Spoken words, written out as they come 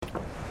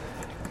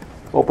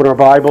Open our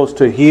Bibles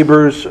to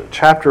Hebrews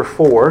chapter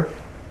 4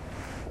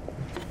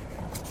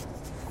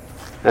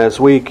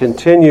 as we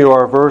continue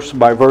our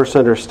verse-by-verse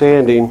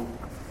understanding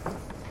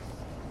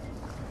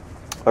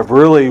of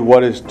really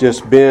what has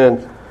just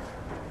been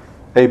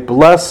a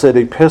blessed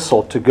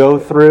epistle to go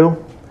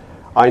through.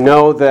 I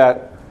know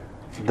that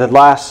the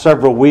last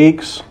several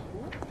weeks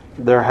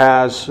there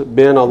has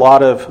been a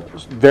lot of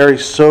very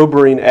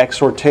sobering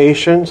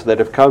exhortations that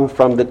have come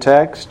from the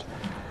text,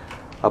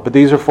 but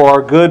these are for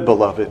our good,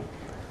 beloved.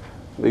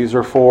 These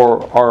are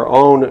for our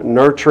own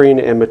nurturing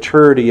and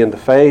maturity in the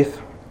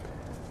faith.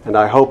 And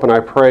I hope and I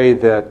pray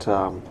that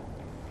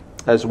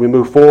as we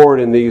move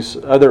forward and these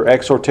other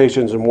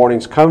exhortations and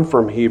warnings come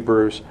from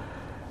Hebrews,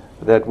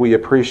 that we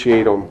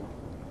appreciate them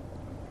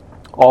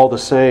all the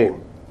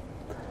same.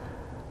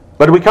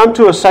 But we come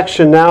to a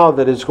section now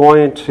that is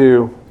going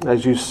to,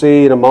 as you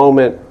see in a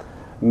moment,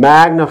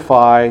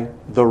 magnify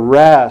the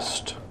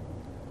rest,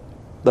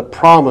 the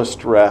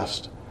promised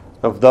rest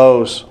of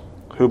those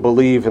who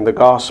believe in the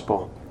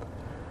gospel.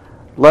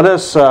 Let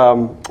us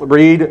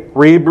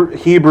read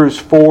Hebrews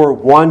 4,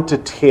 1 to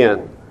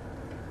 10,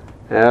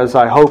 as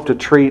I hope to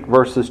treat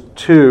verses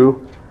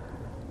 2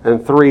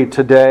 and 3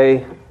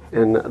 today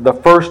in the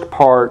first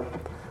part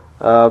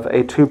of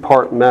a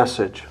two-part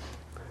message.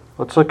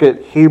 Let's look at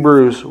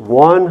Hebrews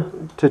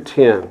 1 to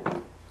 10.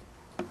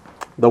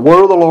 The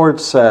word of the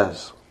Lord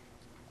says,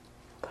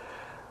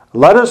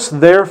 "Let us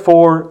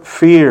therefore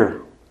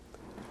fear,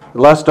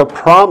 lest a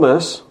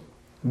promise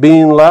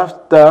being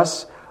left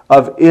us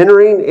of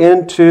entering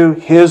into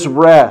His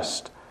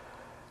rest,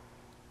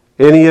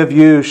 any of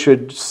you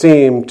should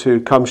seem to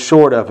come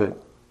short of it.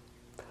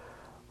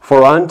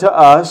 For unto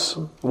us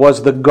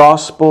was the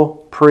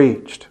gospel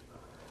preached,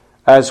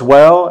 as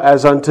well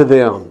as unto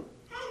them.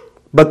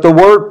 But the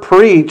word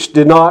preached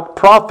did not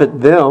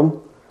profit them,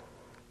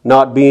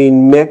 not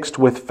being mixed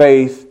with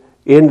faith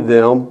in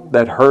them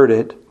that heard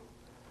it.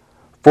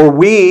 For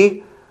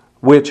we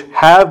which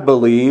have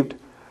believed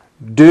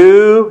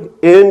do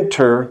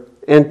enter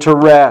into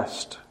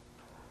rest.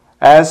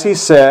 As He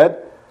said,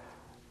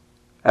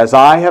 as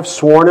I have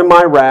sworn in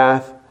my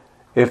wrath,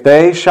 if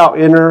they shall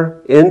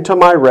enter into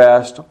my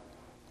rest,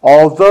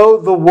 although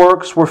the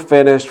works were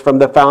finished from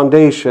the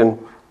foundation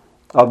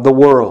of the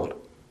world.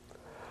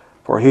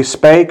 For He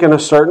spake in a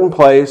certain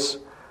place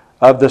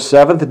of the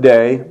seventh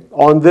day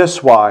on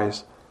this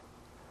wise,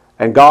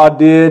 and God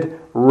did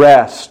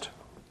rest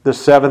the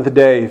seventh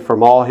day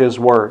from all His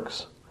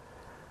works.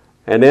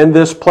 And in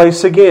this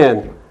place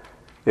again,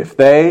 if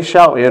they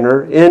shall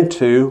enter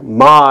into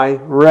my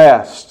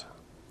rest.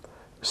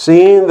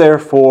 Seeing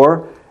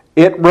therefore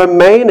it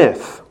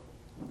remaineth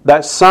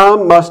that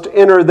some must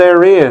enter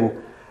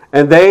therein,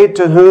 and they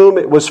to whom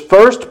it was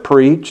first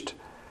preached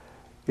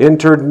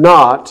entered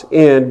not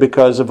in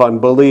because of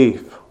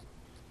unbelief.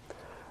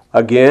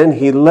 Again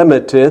He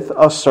limiteth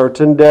a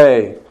certain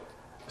day,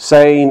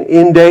 saying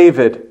in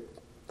David,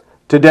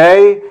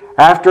 Today,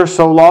 after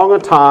so long a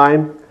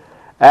time,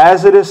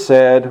 as it is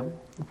said,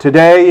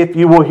 Today, if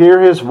you will hear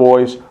His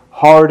voice,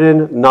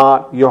 harden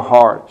not your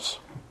hearts.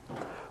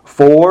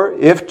 For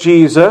if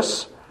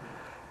Jesus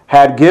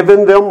had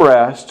given them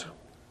rest,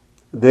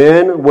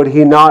 then would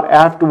He not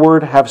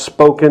afterward have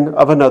spoken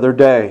of another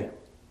day?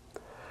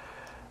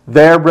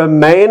 There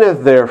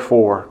remaineth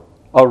therefore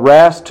a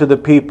rest to the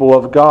people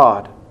of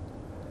God.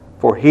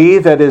 For he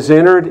that is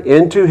entered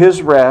into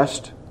his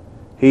rest,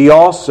 he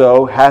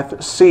also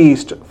hath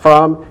ceased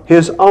from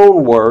his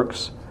own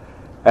works,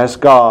 as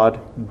God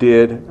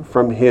did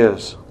from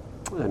His."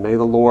 And may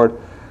the Lord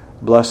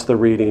bless the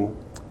reading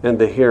and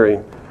the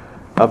hearing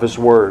of His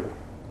Word.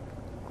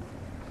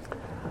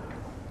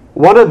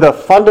 One of the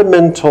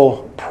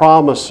fundamental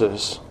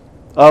promises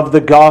of the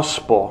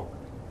gospel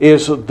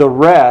is the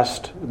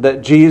rest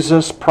that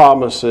Jesus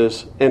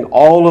promises in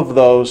all of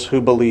those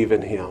who believe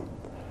in Him.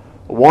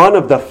 One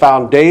of the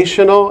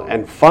foundational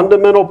and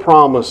fundamental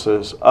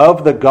promises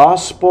of the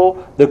gospel,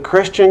 the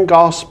Christian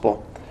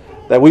gospel,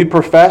 that we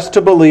profess to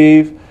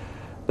believe,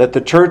 that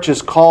the church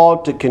is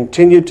called to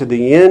continue to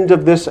the end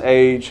of this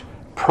age,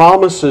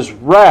 promises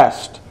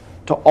rest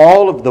to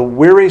all of the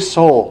weary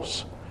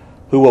souls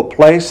who will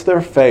place their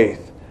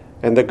faith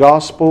in the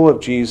gospel of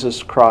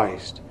Jesus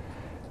Christ.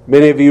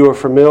 Many of you are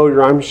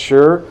familiar, I'm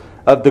sure,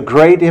 of the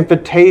great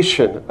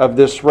invitation of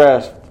this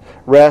rest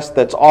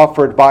that's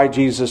offered by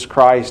Jesus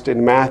Christ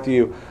in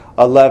Matthew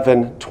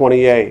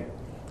 11:28,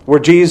 where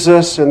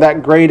Jesus in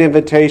that great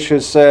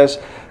invitation says,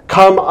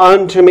 "Come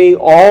unto me,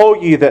 all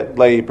ye that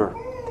labor,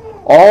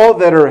 all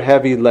that are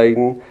heavy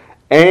laden,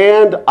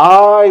 and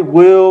I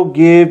will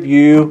give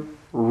you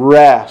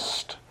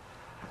rest."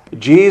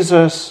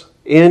 Jesus,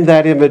 in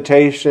that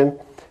invitation,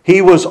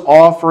 He was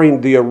offering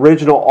the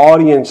original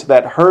audience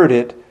that heard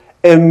it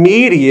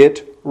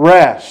immediate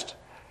rest.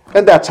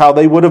 And that's how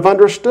they would have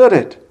understood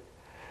it.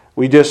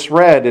 We just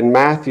read in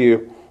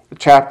Matthew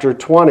chapter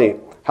 20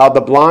 how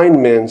the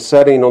blind men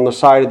sitting on the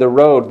side of the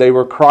road, they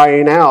were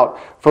crying out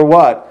for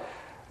what?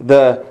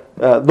 The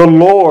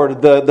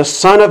Lord, the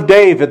Son of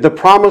David, the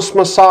promised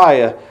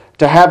Messiah,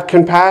 to have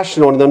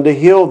compassion on them, to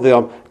heal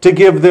them, to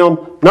give them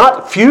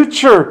not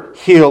future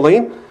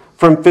healing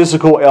from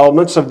physical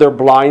ailments of their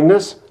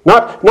blindness,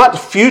 not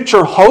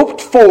future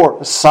hoped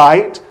for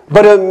sight,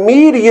 but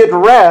immediate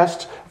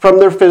rest from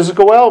their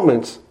physical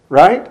ailments,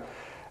 right?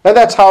 And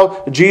that's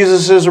how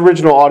Jesus'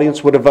 original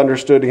audience would have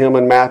understood him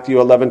in Matthew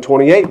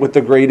 11:28 with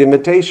the great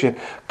invitation.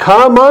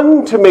 Come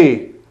unto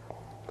me.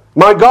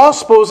 My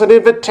gospel is an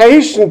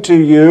invitation to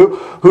you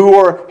who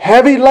are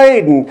heavy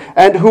laden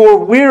and who are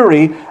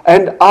weary,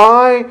 and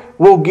I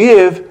will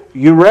give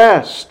you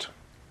rest.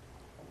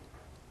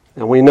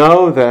 And we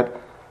know that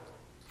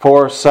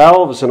for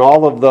ourselves and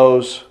all of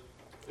those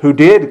who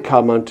did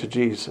come unto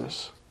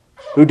Jesus,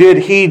 who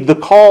did heed the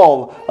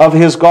call of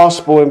his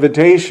gospel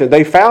invitation,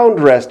 they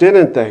found rest,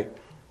 didn't they?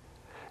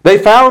 They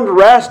found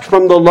rest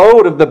from the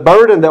load of the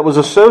burden that was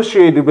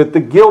associated with the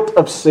guilt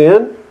of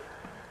sin.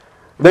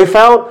 They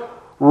found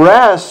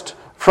rest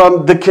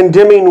from the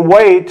condemning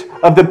weight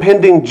of the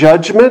pending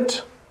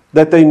judgment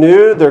that they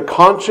knew their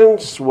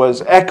conscience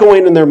was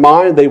echoing in their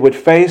mind they would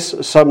face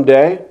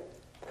someday.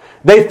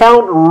 They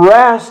found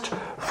rest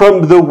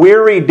from the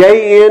weary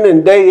day in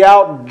and day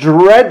out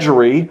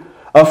drudgery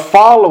of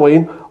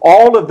following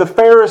all of the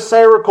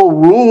Pharisaical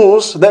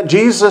rules that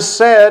Jesus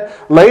said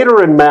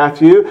later in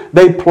Matthew,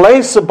 they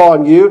place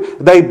upon you,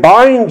 they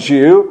bind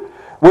you,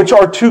 which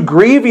are too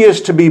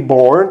grievous to be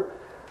borne,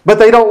 but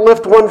they don't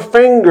lift one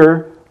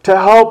finger to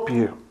help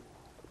you.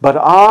 But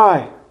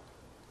I,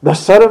 the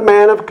Son of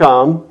Man, have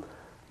come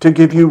to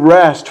give you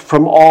rest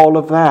from all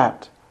of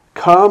that.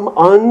 Come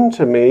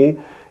unto me,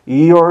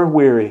 ye are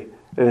weary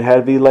and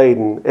heavy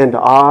laden, and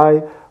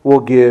I will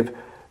give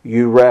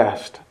you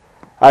rest.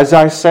 As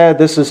I said,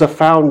 this is a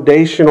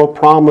foundational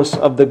promise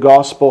of the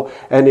gospel,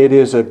 and it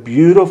is a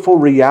beautiful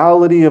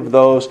reality of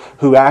those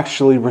who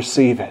actually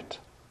receive it.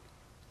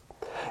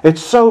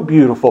 It's so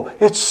beautiful.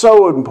 It's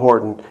so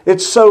important.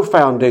 It's so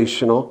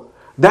foundational.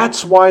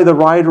 That's why the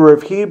writer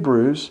of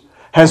Hebrews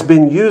has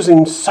been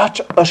using such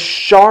a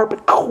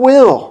sharp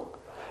quill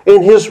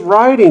in his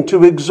writing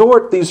to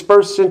exhort these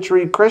first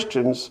century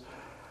Christians.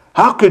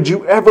 How could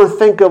you ever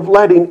think of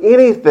letting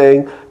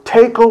anything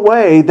take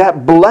away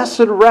that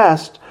blessed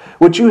rest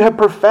which you have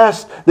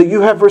professed that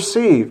you have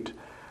received?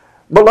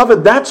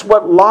 Beloved, that's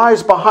what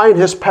lies behind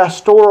his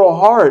pastoral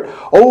heart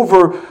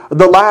over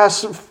the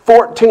last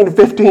 14,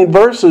 15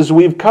 verses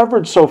we've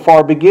covered so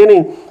far,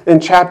 beginning in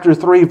chapter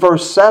 3,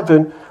 verse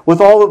 7, with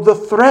all of the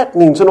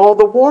threatenings and all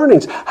the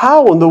warnings.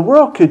 How in the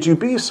world could you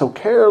be so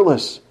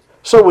careless,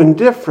 so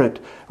indifferent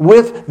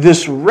with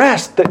this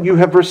rest that you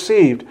have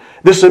received,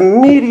 this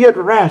immediate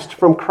rest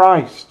from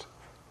Christ?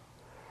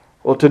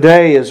 Well,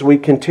 today, as we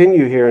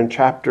continue here in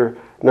chapter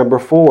number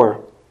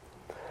 4,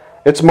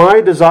 it's my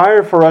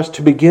desire for us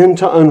to begin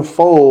to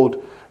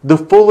unfold the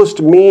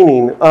fullest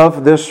meaning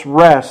of this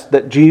rest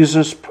that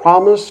Jesus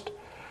promised,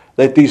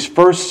 that these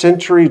first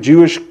century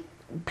Jewish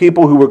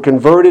people who were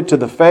converted to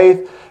the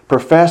faith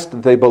professed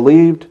that they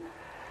believed.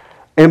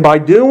 And by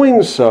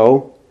doing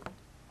so,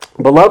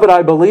 beloved,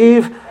 I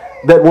believe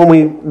that when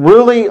we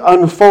really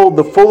unfold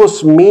the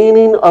fullest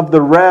meaning of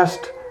the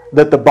rest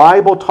that the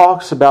Bible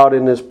talks about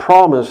and has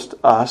promised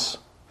us,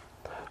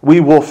 we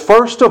will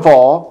first of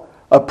all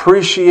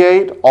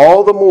appreciate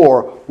all the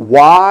more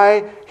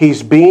why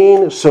he's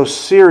being so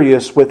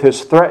serious with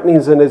his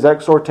threatenings and his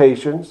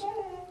exhortations.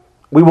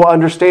 We will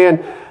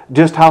understand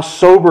just how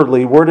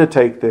soberly we're to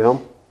take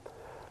them.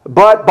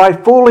 But by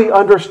fully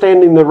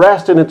understanding the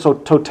rest in its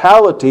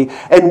totality,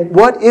 and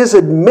what is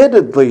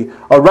admittedly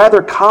a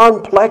rather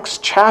complex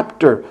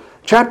chapter,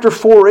 Chapter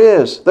 4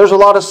 is. There's a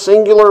lot of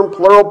singular and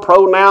plural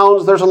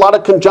pronouns. There's a lot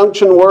of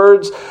conjunction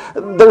words.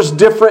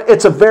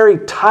 It's a very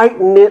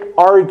tight-knit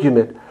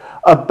argument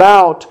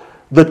about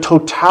the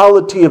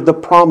totality of the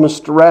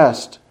promised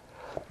rest.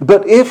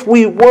 But if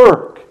we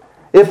work,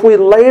 if we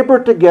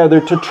labor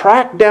together to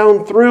track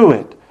down through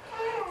it,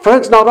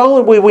 friends, not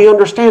only will we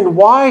understand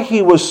why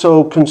he was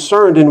so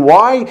concerned and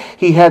why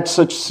he had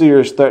such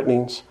serious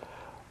threatenings,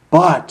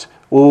 but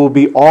we will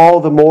be all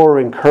the more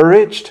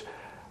encouraged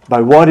by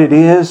what it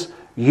is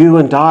you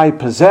and I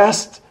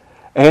possessed.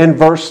 And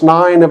verse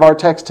 9 of our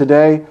text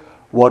today,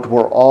 what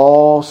we're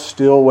all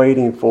still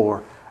waiting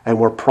for and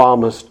we're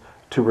promised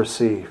to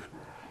receive.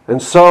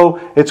 And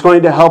so it's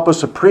going to help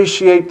us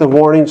appreciate the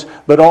warnings,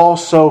 but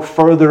also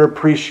further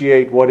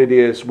appreciate what it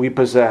is we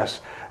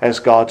possess as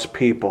God's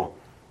people.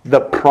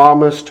 The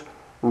promised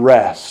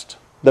rest.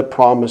 The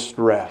promised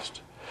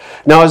rest.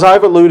 Now, as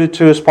I've alluded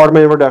to as part of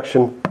my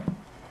introduction,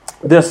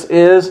 this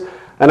is,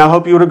 and I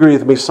hope you would agree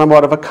with me,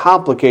 somewhat of a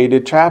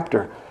complicated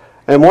chapter.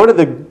 And one of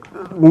the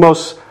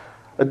most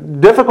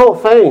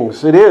difficult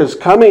things it is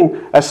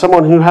coming as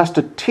someone who has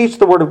to teach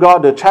the Word of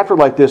God to a chapter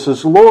like this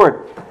is,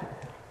 Lord,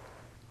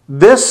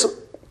 this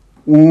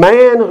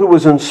man who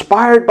was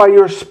inspired by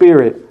your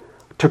Spirit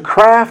to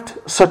craft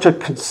such a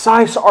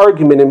concise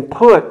argument and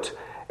put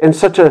in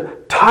such a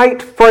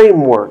tight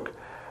framework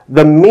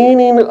the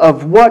meaning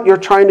of what you're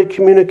trying to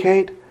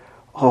communicate,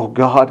 oh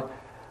God,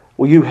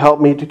 will you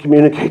help me to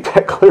communicate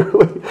that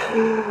clearly?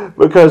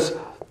 Because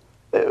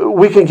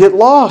we can get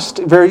lost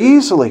very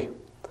easily.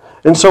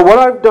 And so what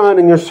I've done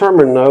in your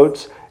sermon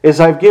notes is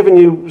I've given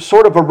you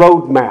sort of a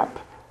roadmap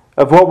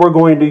of what we're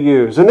going to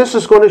use. And this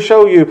is going to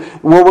show you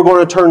where we're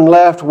going to turn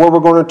left, where we're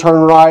going to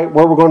turn right,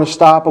 where we're going to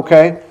stop,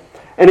 okay?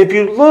 And if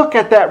you look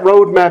at that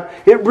roadmap,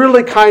 it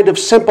really kind of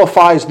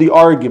simplifies the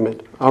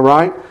argument, all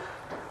right?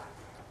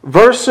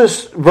 Verse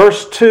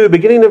 2,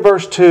 beginning of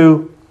verse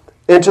 2,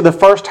 into the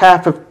first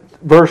half of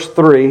verse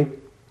 3,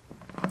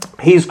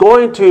 he's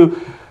going to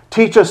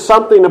teach us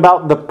something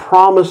about the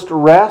promised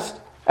rest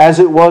as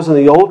it was in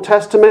the Old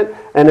Testament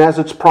and as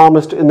it's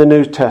promised in the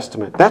New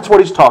Testament. That's what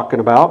he's talking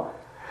about.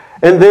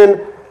 And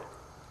then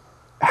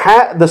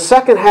the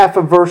second half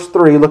of verse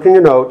 3, look in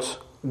your notes,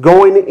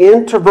 going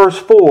into verse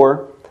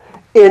 4,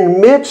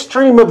 in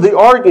midstream of the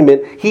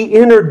argument, he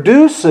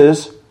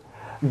introduces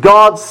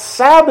God's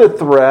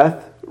Sabbath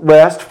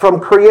rest from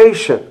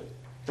creation.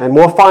 And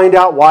we'll find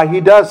out why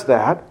he does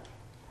that.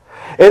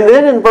 And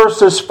then in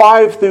verses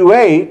 5 through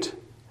 8,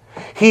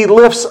 he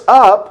lifts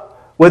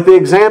up with the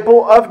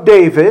example of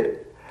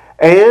David,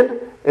 and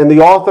in the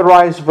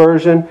Authorized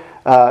Version,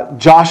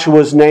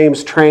 Joshua's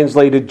name's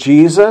translated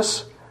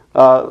Jesus.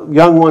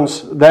 Young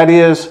ones, that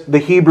is the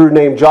Hebrew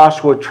name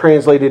Joshua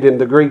translated in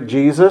the Greek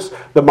Jesus.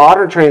 The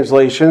modern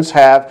translations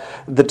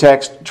have the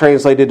text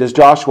translated as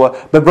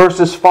Joshua. But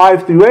verses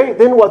 5 through 8,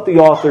 then what the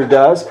author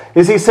does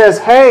is he says,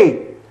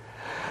 hey,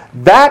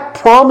 that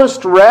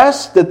promised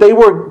rest that they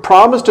were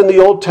promised in the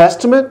Old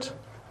Testament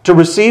to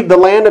receive the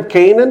land of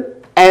Canaan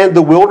and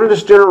the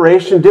wilderness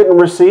generation didn't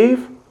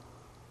receive,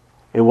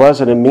 it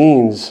wasn't a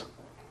means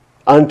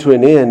unto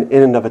an end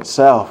in and of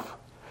itself.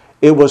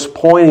 It was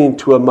pointing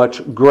to a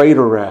much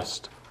greater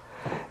rest.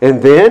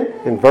 And then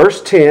in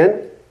verse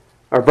 9,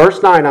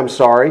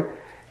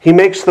 he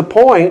makes the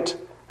point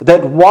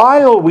that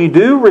while we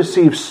do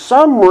receive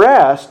some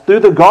rest through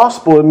the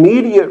gospel,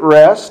 immediate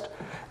rest,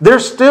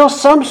 there's still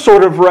some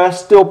sort of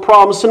rest still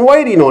promised and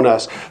waiting on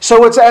us.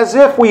 So it's as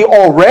if we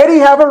already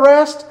have a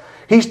rest.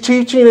 He's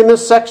teaching in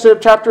this section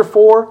of chapter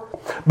 4,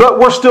 but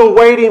we're still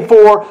waiting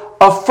for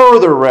a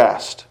further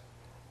rest.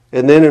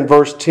 And then in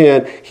verse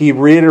 10, he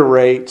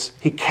reiterates,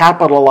 he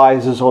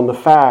capitalizes on the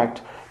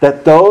fact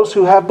that those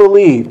who have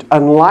believed,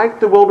 unlike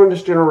the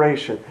wilderness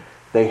generation,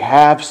 they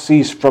have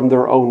ceased from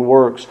their own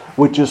works,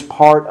 which is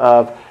part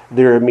of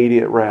their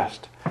immediate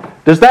rest.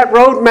 Does that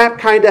roadmap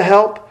kind of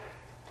help?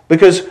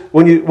 Because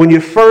when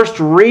you first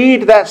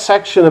read that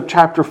section of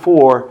chapter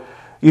 4,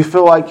 you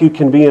feel like you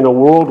can be in a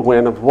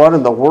whirlwind of what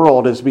in the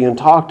world is being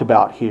talked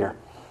about here.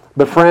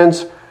 But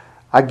friends,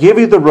 I give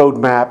you the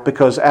roadmap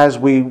because as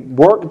we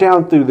work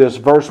down through this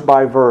verse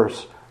by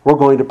verse, we're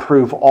going to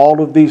prove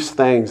all of these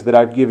things that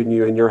I've given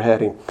you in your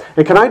heading.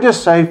 And can I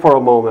just say for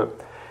a moment,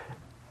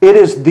 it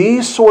is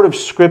these sort of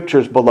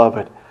scriptures,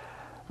 beloved,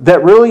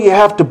 that really you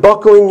have to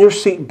buckle in your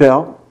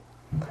seatbelt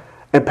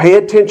and pay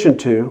attention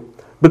to,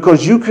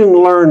 because you can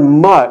learn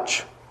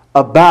much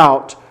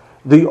about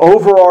the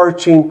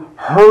overarching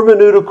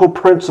hermeneutical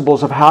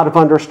principles of how to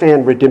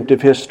understand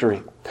redemptive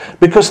history.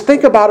 Because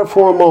think about it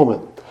for a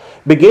moment.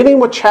 Beginning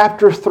with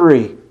chapter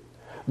 3,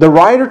 the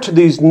writer to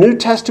these New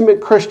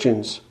Testament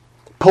Christians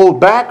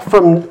pulled back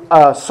from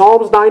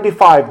Psalms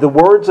 95, the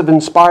words of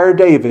inspired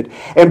David,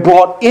 and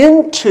brought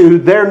into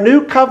their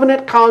New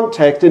Covenant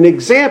context an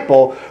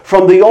example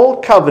from the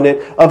Old Covenant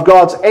of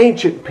God's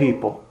ancient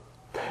people.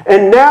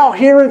 And now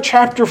here in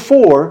chapter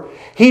 4,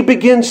 he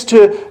begins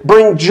to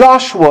bring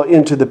Joshua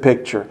into the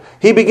picture.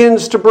 He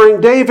begins to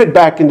bring David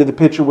back into the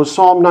picture with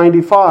Psalm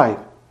 95.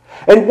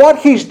 And what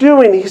he's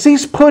doing is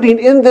he's putting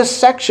in this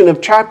section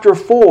of chapter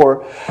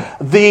 4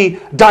 the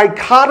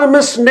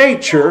dichotomous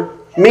nature,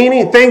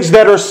 meaning things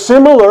that are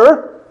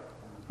similar,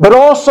 but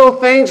also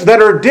things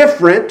that are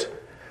different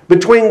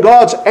between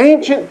God's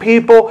ancient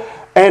people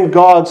and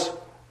God's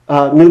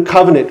new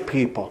covenant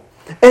people.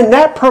 And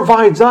that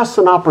provides us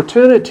an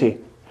opportunity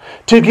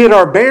to get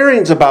our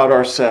bearings about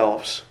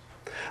ourselves,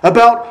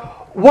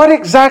 about what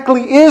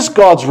exactly is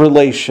God's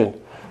relation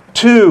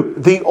to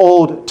the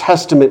Old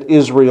Testament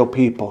Israel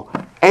people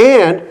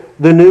and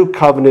the New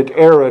Covenant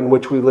era in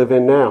which we live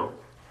in now.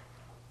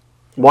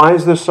 Why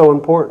is this so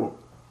important?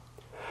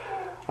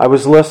 I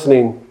was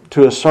listening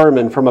to a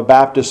sermon from a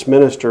Baptist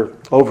minister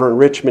over in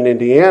Richmond,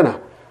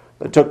 Indiana,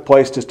 that took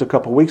place just a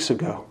couple weeks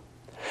ago.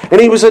 And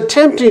he was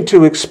attempting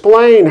to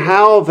explain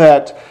how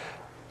that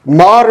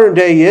modern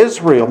day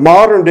Israel,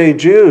 modern day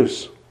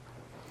Jews,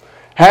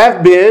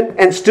 have been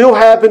and still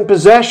have in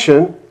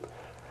possession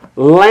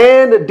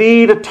land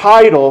deed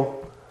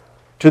title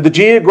to the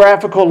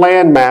geographical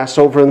landmass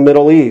over in the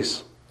Middle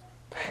East.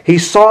 He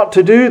sought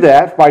to do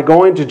that by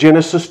going to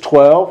Genesis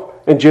 12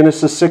 and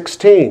Genesis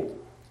 16.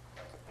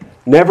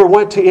 Never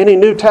went to any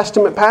New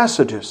Testament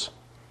passages.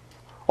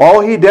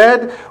 All he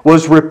did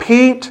was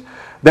repeat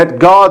that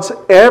God's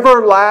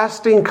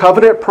everlasting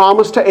covenant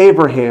promise to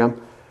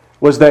Abraham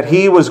was that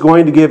he was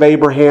going to give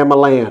Abraham a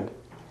land.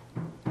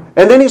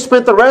 And then he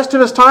spent the rest of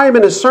his time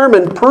in his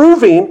sermon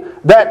proving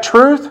that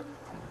truth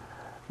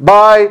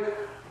by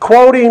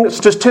quoting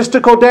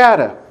statistical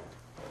data.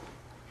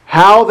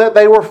 How that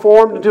they were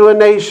formed into a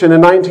nation in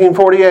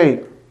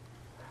 1948.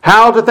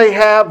 How that they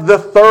have the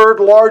third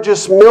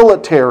largest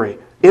military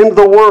in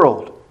the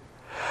world.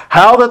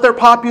 How that their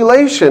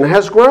population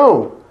has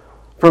grown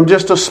from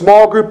just a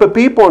small group of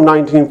people in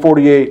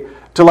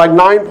 1948 to like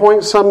 9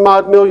 point some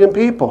odd million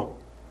people.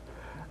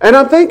 And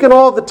I'm thinking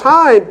all the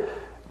time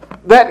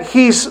that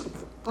he's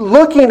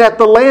looking at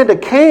the land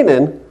of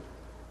Canaan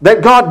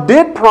that God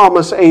did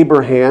promise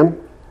Abraham,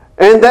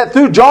 and that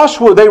through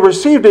Joshua they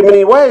received in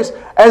many ways,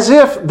 as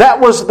if that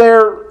was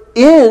their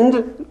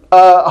end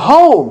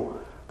home.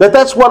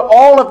 That's what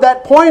all of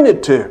that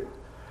pointed to.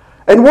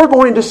 And we're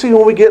going to see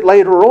when we get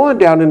later on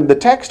down into the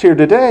text here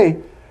today,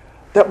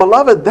 that,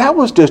 beloved, that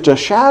was just a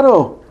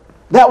shadow.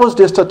 That was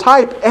just a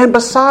type. And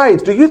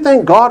besides, do you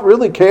think God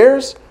really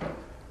cares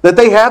that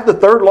they have the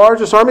third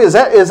largest army? Is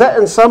that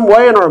in some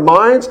way in our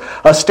minds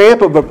a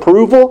stamp of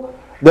approval?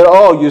 That,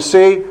 oh, you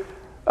see,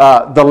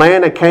 the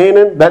land of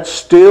Canaan, that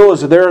still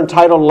is their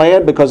entitled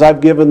land because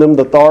I've given them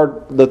the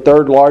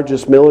third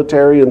largest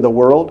military in the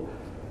world?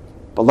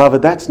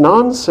 Beloved, that's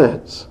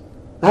nonsense.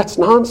 That's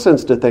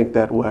nonsense to think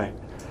that way.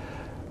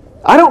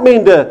 I don't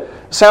mean to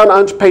sound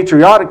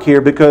unpatriotic here,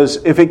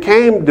 because if it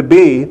came to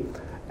be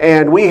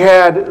and we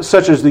had,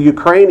 such as the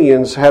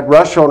Ukrainians, had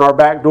Russia on our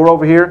back door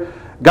over here,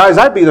 guys,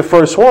 I'd be the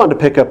first one to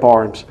pick up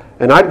arms.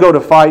 And I'd go to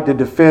fight to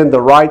defend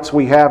the rights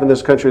we have in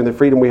this country and the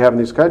freedom we have in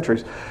these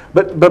countries.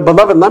 But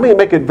beloved, let me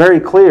make it very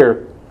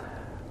clear.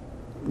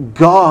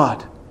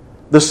 God,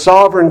 the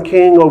sovereign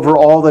king over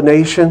all the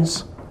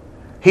nations,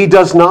 He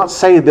does not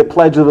say the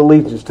Pledge of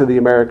Allegiance to the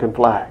American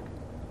flag.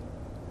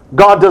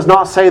 God does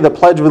not say the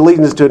Pledge of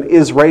Allegiance to an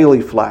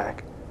Israeli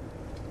flag.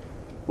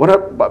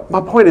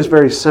 My point is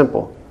very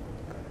simple.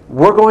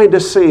 We're going to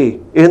see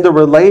in the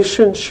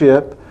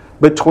relationship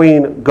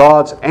between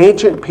God's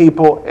ancient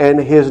people and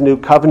His new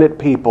covenant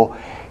people,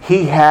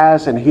 He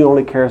has and He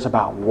only cares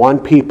about one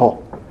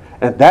people.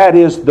 And that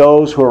is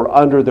those who are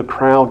under the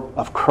crown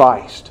of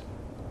Christ.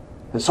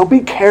 And so be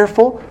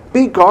careful,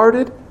 be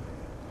guarded,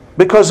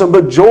 because a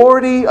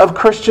majority of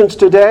Christians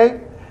today,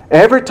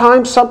 every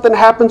time something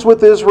happens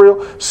with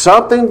Israel,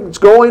 something's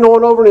going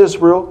on over in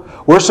Israel,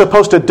 we're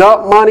supposed to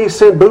dump money,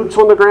 send boots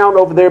on the ground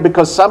over there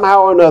because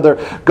somehow or another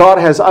God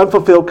has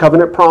unfulfilled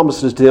covenant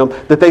promises to them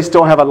that they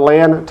still have a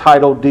land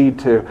title deed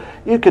to.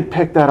 You could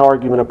pick that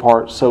argument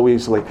apart so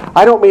easily.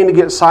 I don't mean to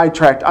get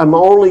sidetracked. I'm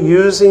only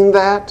using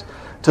that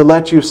to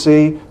let you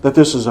see that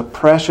this is a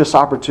precious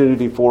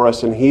opportunity for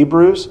us in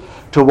Hebrews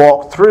to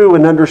walk through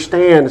and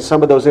understand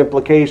some of those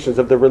implications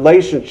of the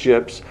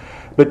relationships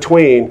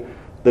between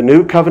the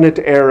New Covenant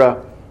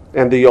era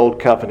and the Old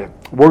Covenant.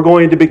 We're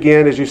going to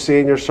begin, as you see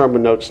in your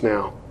sermon notes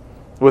now,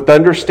 with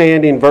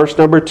understanding verse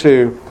number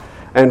 2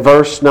 and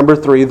verse number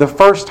 3, the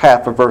first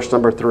half of verse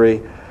number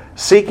 3,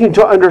 seeking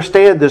to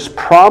understand this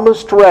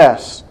promised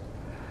rest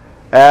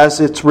as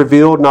it's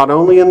revealed not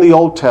only in the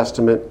Old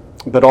Testament,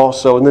 but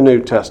also in the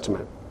New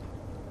Testament.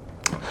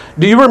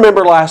 Do you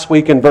remember last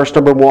week in verse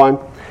number 1,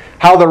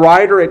 how the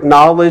writer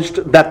acknowledged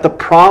that the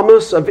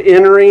promise of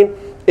entering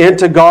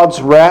into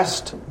God's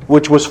rest,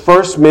 which was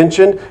first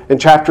mentioned in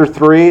chapter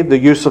 3, the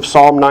use of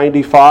Psalm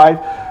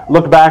 95.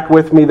 Look back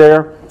with me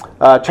there.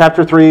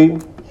 Chapter 3,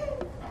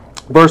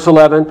 verse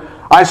 11.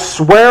 I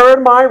swear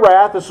in my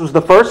wrath, this was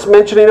the first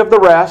mentioning of the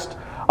rest,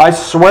 I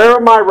swear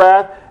in my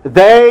wrath,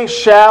 they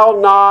shall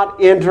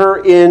not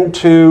enter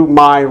into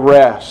my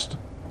rest.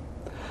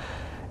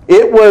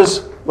 It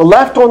was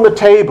left on the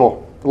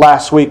table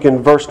last week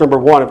in verse number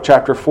 1 of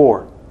chapter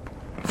 4.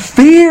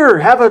 Fear,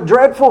 have a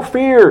dreadful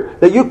fear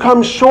that you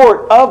come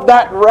short of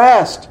that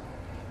rest.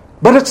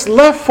 But it's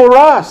left for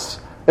us.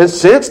 And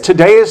since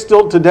today is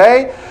still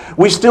today,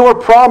 we still are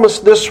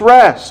promised this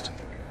rest.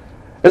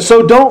 And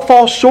so don't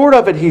fall short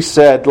of it, he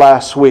said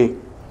last week,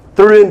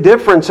 through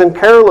indifference and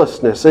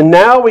carelessness. And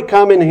now we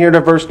come in here to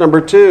verse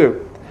number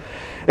 2.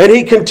 And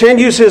he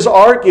continues his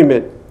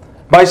argument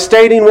by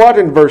stating what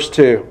in verse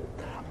 2?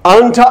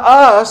 Unto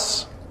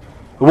us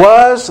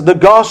was the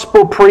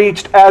gospel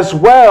preached as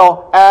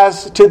well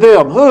as to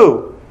them.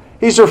 Who?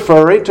 He's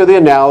referring to the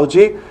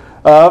analogy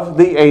of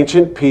the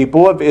ancient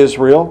people of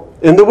Israel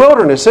in the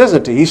wilderness,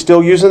 isn't he? He's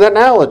still using that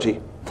analogy.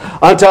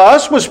 Unto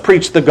us was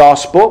preached the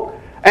gospel,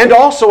 and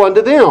also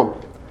unto them.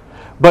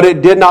 But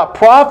it did not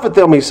profit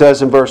them, he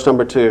says in verse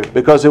number 2,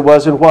 because it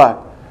wasn't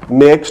what?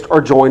 Mixed or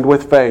joined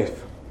with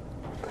faith.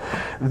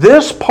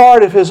 This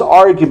part of his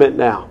argument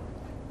now,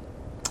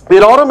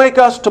 it ought to make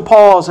us to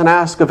pause and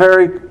ask a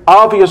very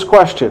obvious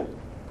question.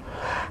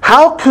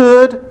 How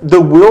could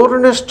the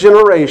wilderness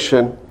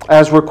generation,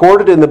 as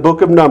recorded in the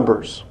book of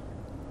Numbers,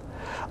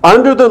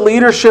 under the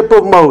leadership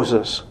of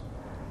Moses,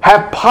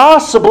 have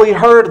possibly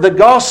heard the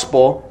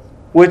gospel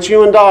which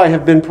you and I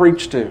have been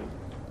preached to?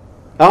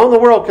 How in the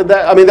world could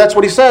that? I mean, that's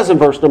what he says in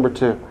verse number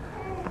 2.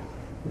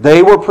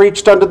 They were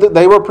preached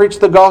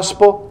the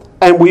gospel,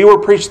 and we were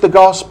preached the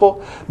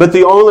gospel. But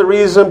the only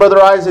reason,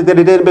 Brother Isaac, that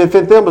it didn't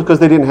benefit them was because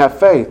they didn't have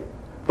faith.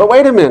 But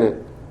wait a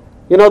minute.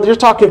 You know, you're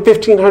talking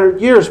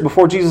 1,500 years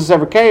before Jesus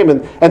ever came,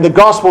 and the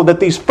gospel that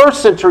these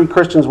first century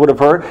Christians would have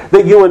heard,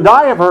 that you and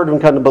I have heard and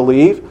come to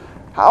believe,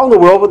 How in the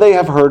world would they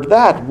have heard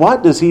that?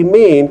 What does he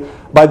mean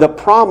by the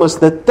promise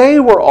that they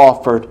were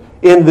offered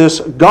in this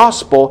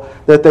gospel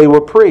that they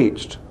were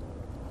preached?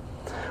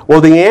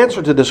 Well, the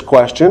answer to this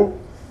question,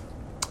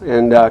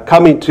 and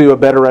coming to a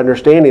better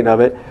understanding of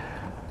it,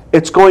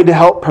 it's going to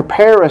help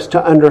prepare us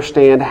to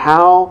understand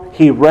how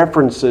he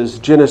references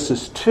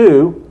Genesis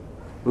 2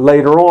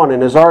 later on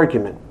in his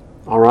argument.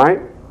 All right?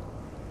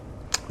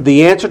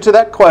 The answer to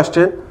that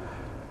question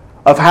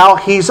of how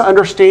he's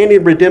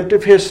understanding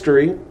redemptive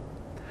history,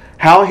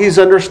 how he's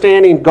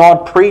understanding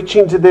God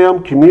preaching to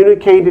them,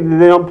 communicating to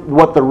them,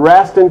 what the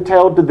rest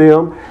entailed to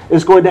them,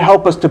 is going to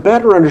help us to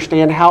better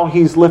understand how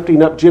he's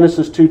lifting up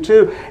Genesis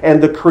 2:2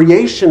 and the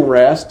creation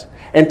rest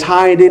and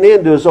tying it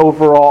into his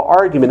overall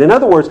argument. In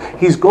other words,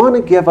 he's going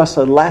to give us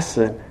a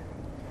lesson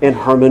in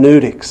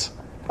hermeneutics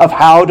of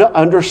how to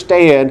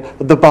understand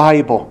the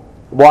Bible.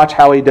 Watch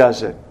how he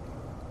does it.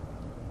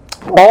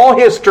 All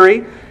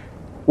history,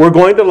 we're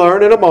going to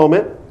learn in a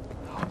moment,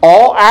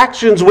 all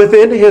actions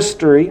within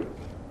history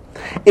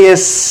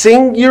is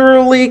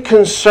singularly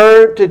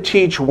concerned to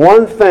teach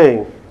one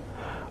thing: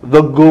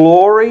 the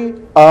glory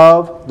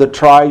of the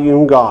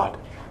triune God.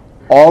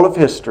 All of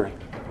history.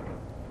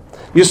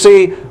 You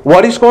see,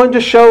 what he's going to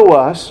show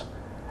us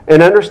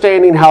in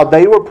understanding how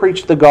they were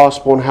preached the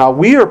gospel and how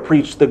we are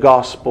preached the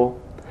gospel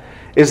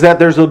is that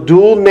there's a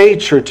dual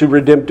nature to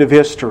redemptive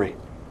history.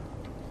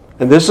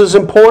 And this is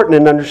important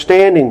in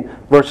understanding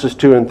verses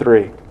 2 and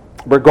 3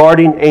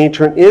 regarding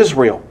ancient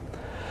Israel.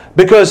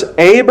 Because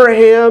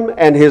Abraham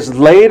and his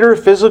later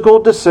physical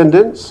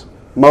descendants,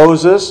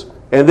 Moses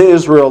and the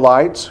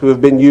Israelites, who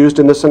have been used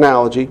in this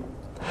analogy,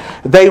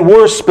 they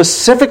were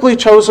specifically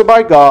chosen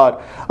by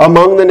God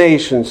among the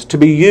nations to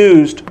be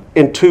used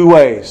in two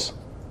ways.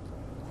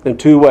 In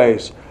two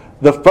ways.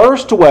 The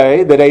first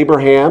way that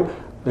Abraham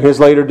and his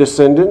later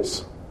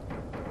descendants,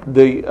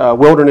 the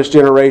wilderness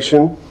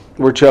generation,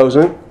 were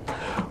chosen,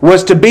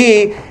 was to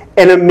be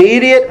an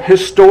immediate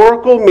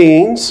historical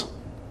means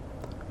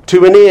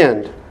to an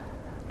end,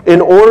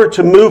 in order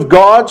to move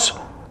God's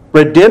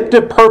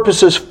redemptive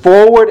purposes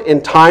forward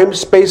in time,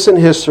 space, and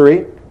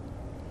history.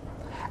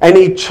 And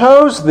he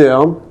chose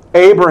them,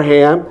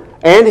 Abraham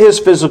and his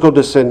physical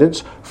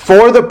descendants,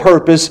 for the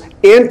purpose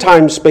in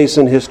time, space,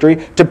 and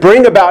history to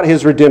bring about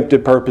his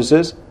redemptive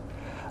purposes,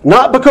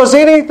 not because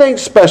anything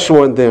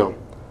special in them.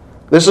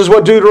 This is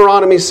what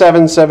Deuteronomy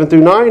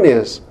 7:7-9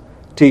 is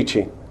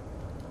teaching.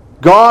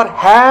 God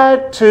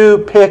had to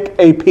pick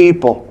a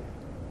people.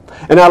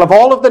 And out of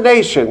all of the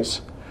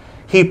nations,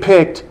 he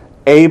picked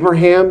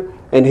Abraham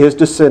and his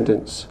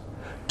descendants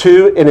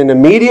to, in an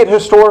immediate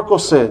historical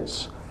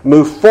sense,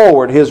 move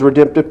forward his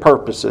redemptive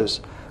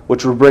purposes,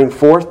 which would bring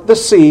forth the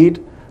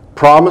seed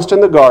promised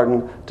in the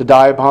garden to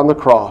die upon the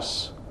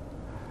cross,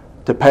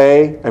 to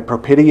pay a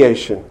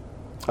propitiation,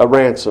 a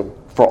ransom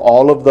for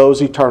all of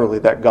those eternally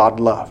that God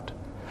loved.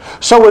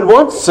 So in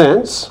one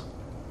sense,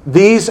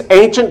 these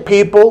ancient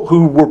people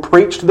who were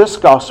preached this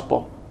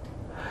gospel,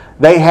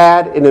 they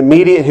had an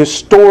immediate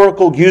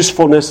historical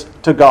usefulness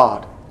to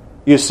God.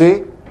 You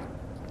see?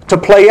 To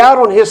play out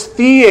on his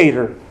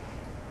theater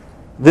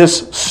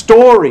this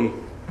story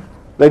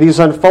that he's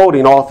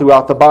unfolding all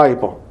throughout the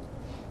Bible.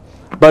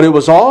 But it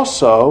was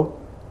also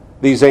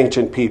these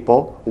ancient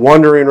people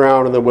wandering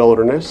around in the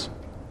wilderness,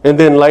 and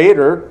then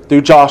later,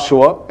 through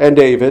Joshua and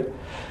David,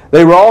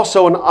 they were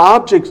also an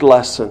object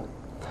lesson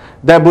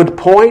that would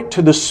point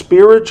to the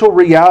spiritual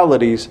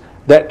realities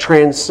that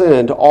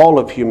transcend all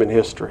of human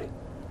history.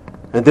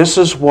 And this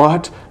is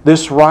what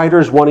this writer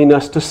is wanting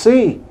us to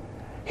see.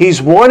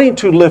 He's wanting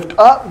to lift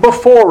up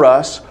before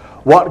us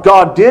what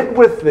God did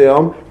with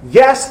them.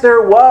 Yes,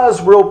 there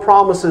was real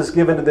promises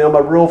given to them,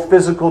 a real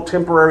physical,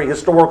 temporary,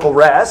 historical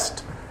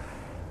rest.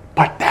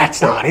 But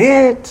that's not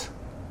it.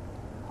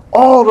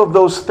 All of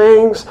those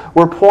things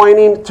were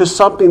pointing to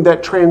something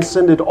that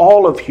transcended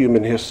all of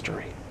human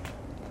history.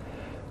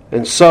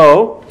 And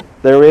so,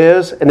 there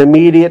is an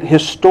immediate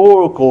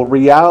historical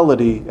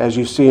reality, as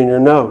you see in your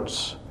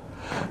notes,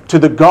 to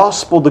the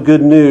gospel, the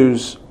good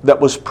news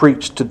that was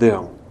preached to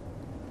them.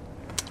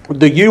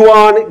 The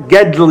euan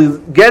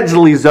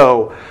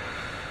gedlizo,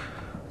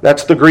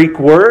 that's the Greek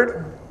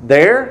word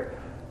there,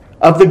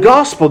 of the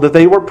gospel that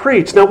they were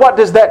preached. Now what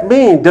does that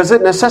mean? Does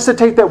it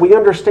necessitate that we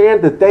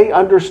understand that they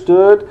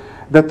understood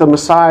that the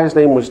Messiah's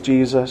name was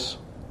Jesus?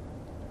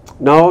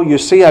 No, you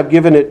see, I've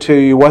given it to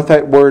you. What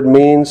that word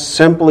means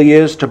simply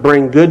is to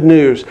bring good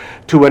news,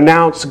 to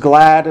announce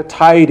glad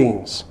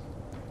tidings.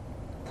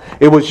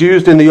 It was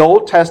used in the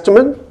Old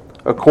Testament,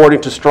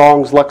 according to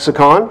Strong's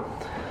lexicon,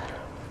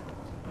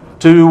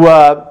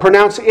 to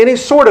pronounce any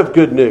sort of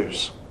good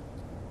news.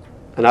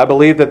 And I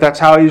believe that that's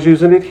how he's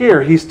using it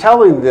here. He's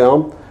telling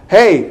them,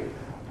 hey,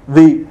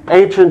 the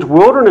ancient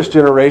wilderness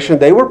generation,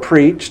 they were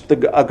preached a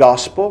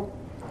gospel,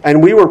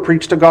 and we were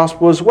preached a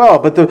gospel as well.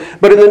 But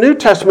in the New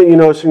Testament, you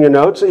notice in your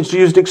notes, it's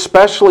used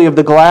especially of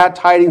the glad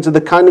tidings of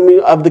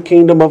the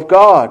kingdom of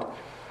God.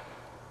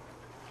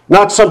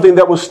 Not something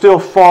that was still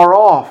far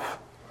off,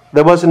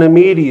 that wasn't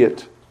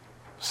immediate,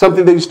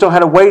 something that you still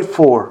had to wait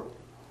for.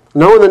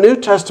 No, in the New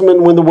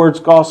Testament, when the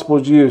word gospel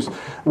is used,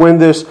 when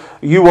this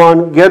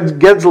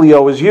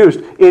euangelizo is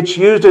used, it's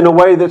used in a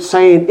way that's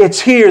saying,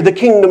 it's here, the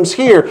kingdom's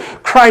here,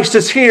 Christ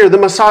is here, the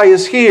Messiah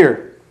is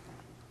here.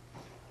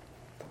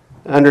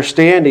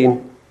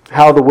 Understanding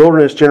how the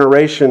wilderness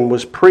generation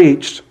was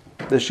preached,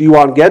 this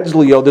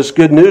euangelizo, this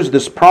good news,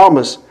 this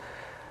promise,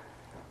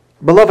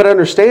 beloved,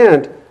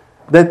 understand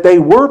that they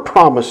were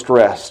promised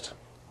rest.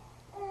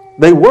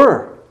 They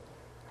were.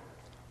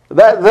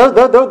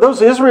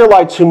 Those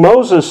Israelites who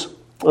Moses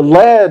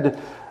led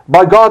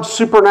by God's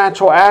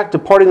supernatural act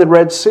of parting the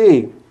Red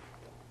Sea,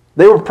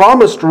 they were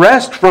promised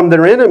rest from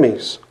their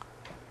enemies.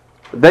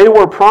 They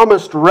were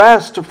promised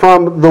rest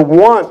from the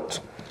want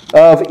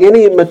of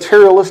any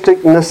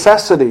materialistic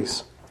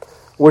necessities,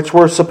 which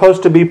were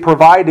supposed to be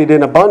provided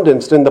in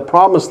abundance in the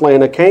promised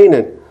land of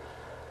Canaan.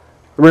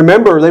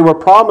 Remember, they were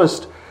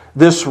promised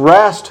this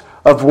rest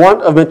of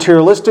want of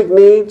materialistic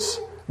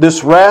needs,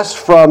 this rest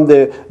from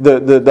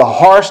the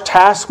harsh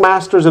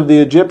taskmasters of the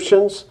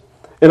Egyptians,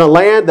 in a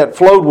land that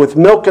flowed with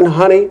milk and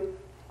honey.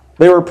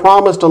 They were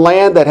promised a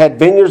land that had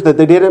vineyards that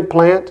they didn't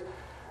plant.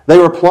 They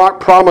were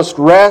promised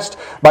rest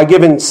by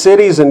giving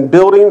cities and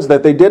buildings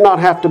that they did not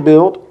have to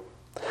build.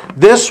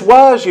 This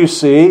was, you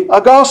see,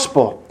 a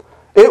gospel.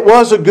 It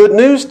was a good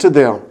news to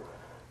them.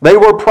 They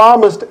were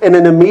promised an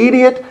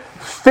immediate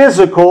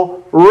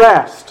physical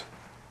rest.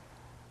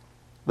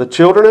 The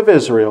children of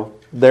Israel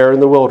there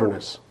in the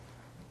wilderness.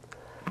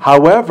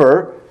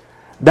 However,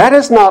 that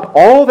is not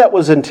all that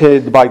was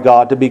intended by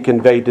God to be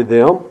conveyed to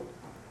them.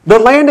 The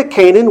land of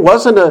Canaan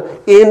wasn't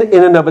in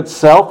and of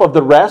itself of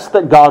the rest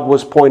that God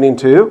was pointing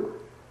to.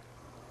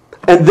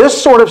 And this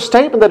sort of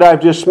statement that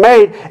I've just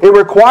made, it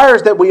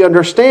requires that we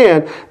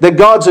understand that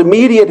God's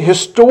immediate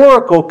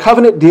historical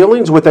covenant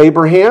dealings with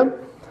Abraham,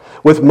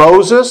 with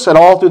Moses, and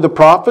all through the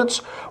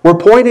prophets were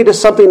pointing to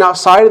something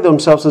outside of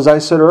themselves, as I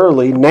said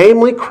earlier,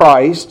 namely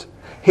Christ,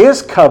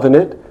 His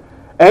covenant,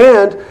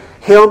 and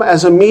Him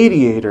as a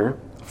mediator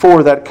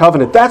for that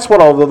covenant. That's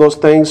what all of those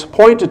things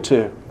pointed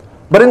to.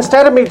 But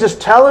instead of me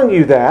just telling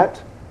you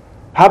that,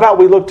 how about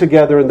we look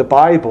together in the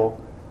Bible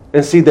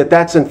and see that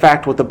that's in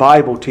fact what the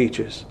Bible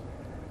teaches?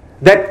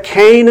 That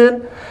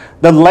Canaan,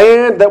 the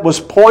land that was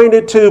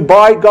pointed to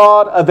by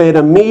God of an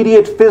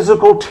immediate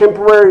physical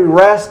temporary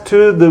rest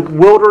to the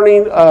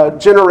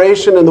wilderness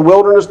generation in the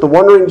wilderness, the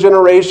wandering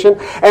generation,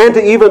 and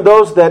to even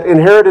those that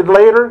inherited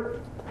later,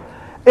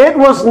 it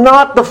was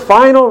not the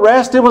final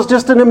rest. It was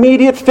just an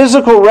immediate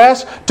physical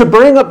rest to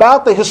bring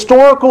about the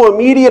historical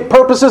immediate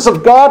purposes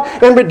of God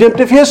and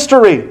redemptive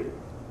history.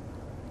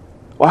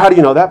 Well, how do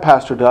you know that,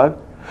 Pastor Doug?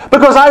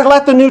 Because I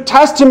let the New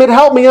Testament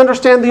help me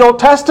understand the Old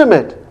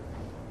Testament.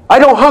 I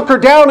don't hunker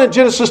down in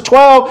Genesis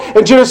 12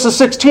 and Genesis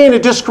 16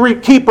 and just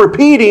keep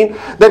repeating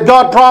that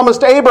God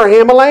promised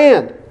Abraham a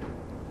land.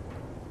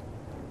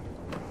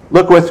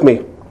 Look with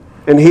me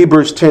in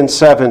Hebrews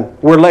 10:7,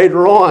 where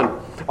later on,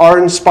 our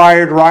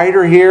inspired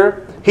writer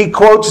here, he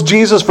quotes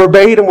Jesus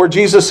verbatim where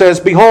Jesus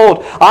says,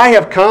 "Behold, I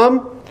have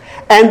come,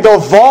 and the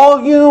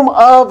volume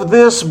of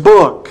this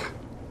book,"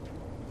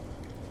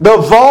 the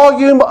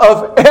volume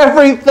of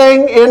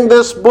everything in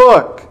this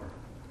book,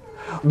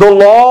 the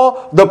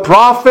law, the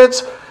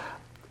prophets,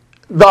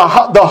 the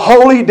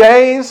holy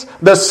days,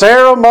 the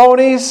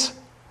ceremonies,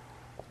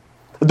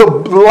 the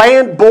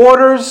land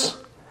borders,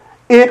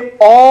 it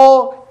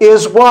all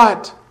is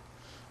what?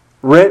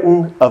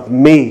 Written of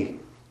me.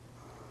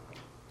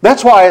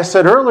 That's why I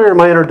said earlier in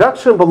my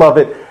introduction,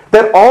 beloved,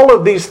 that all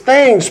of these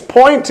things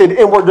pointed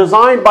and were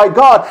designed by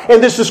God.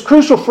 And this is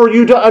crucial for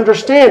you to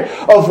understand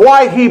of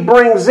why He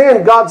brings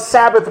in God's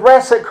Sabbath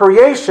rest at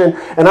creation.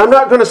 And I'm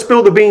not going to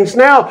spill the beans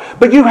now,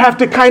 but you have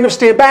to kind of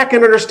stand back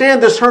and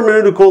understand this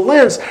hermeneutical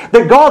lens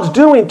that God's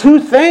doing two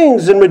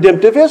things in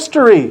redemptive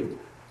history.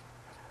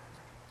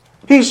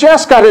 He's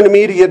just got an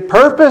immediate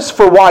purpose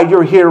for why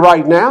you're here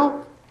right now.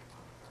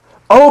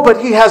 Oh,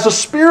 but He has a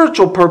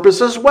spiritual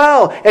purpose as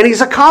well. And He's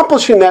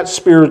accomplishing that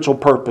spiritual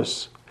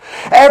purpose.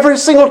 Every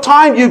single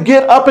time you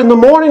get up in the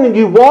morning and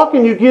you walk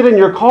and you get in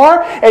your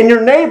car and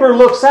your neighbor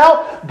looks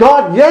out,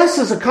 God, yes,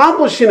 is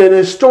accomplishing an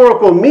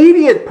historical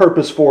immediate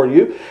purpose for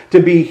you to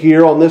be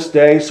here on this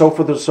day, so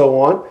forth and so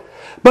on.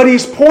 But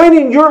He's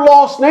pointing your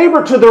lost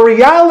neighbor to the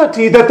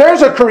reality that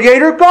there's a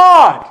Creator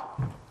God.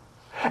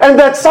 And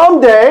that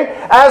someday,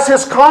 as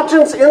his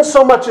conscience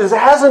insomuch as it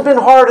hasn't been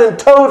hardened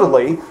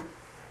totally,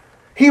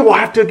 he will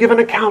have to give an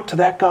account to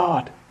that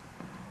God.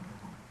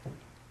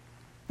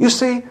 You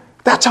see,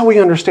 that's how we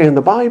understand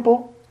the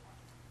Bible.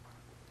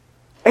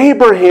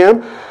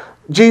 Abraham,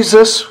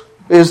 Jesus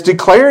is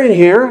declaring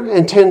here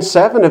in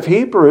 10:7 of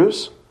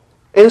Hebrews,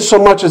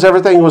 insomuch as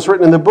everything was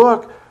written in the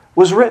book,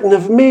 was written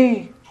of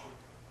me.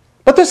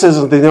 But this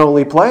isn't the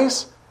only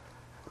place.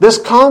 This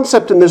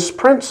concept and this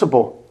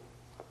principle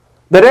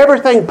that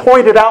everything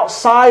pointed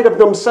outside of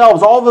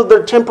themselves, all of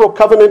their temporal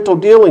covenantal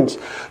dealings,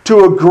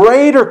 to a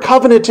greater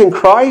covenant in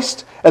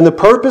Christ and the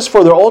purpose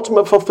for their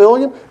ultimate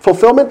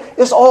fulfillment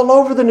is all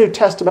over the New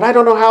Testament. I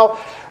don't know how,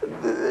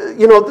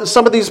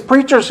 some of these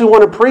preachers who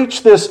want to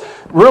preach this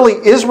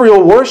really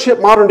Israel worship,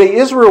 modern day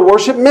Israel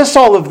worship, miss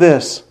all of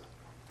this.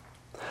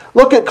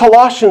 Look at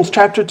Colossians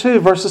chapter 2,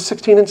 verses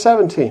 16 and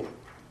 17.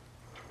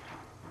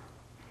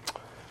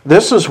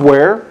 This is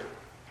where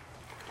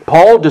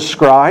Paul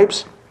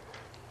describes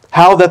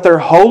how that their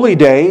holy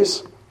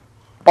days,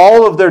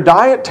 all of their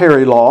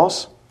dietary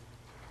laws,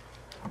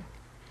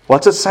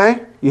 what's it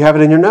say? You have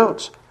it in your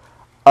notes.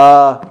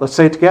 Let's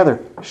say it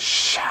together.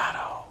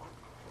 Shadow.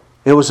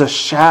 It was a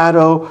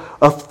shadow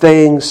of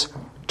things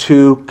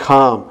to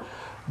come.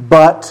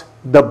 But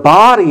the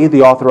body,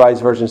 the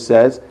Authorized Version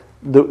says,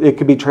 it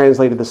could be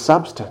translated the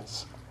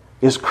substance,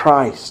 is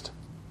Christ.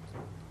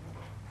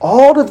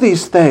 All of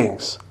these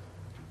things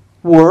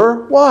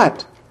were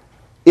what?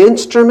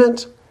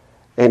 Instrument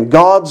and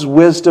God's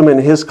wisdom in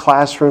His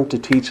classroom to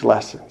teach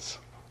lessons.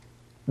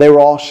 They were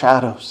all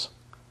shadows.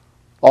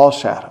 All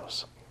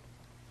shadows.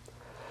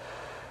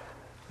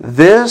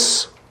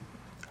 This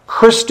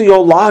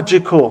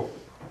Christological,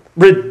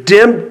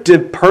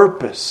 redemptive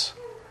purpose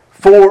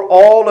for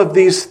all of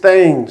these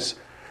things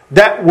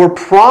that were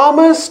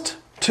promised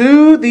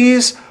to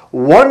these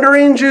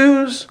wandering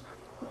Jews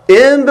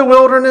in the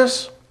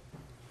wilderness.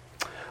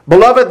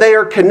 Beloved, they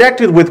are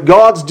connected with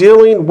God's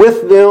dealing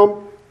with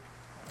them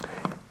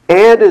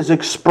and is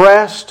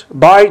expressed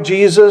by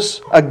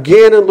Jesus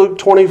again in Luke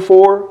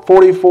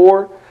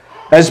 24:44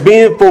 as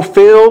being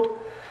fulfilled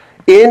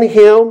in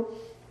Him.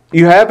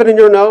 You have it in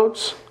your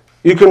notes.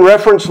 You can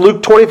reference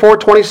Luke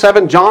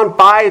 24:27, John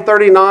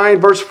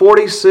 5:39, verse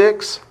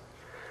 46,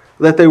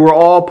 that they were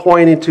all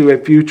pointing to a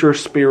future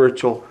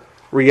spiritual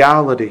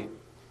reality.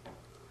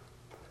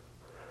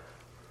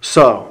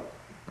 So,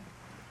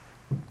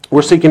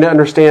 we're seeking to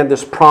understand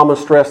this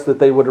promised rest that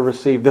they would have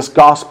received, this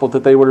gospel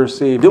that they would have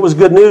received. It was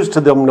good news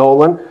to them,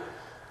 Nolan,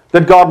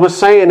 that God was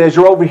saying, as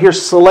you're over here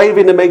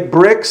slaving to make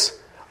bricks,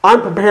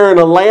 I'm preparing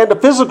a land, a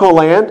physical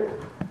land,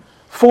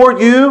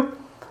 for you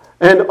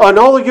and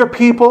all of your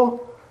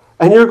people,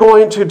 and you're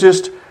going to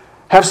just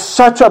have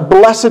such a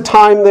blessed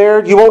time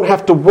there. You won't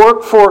have to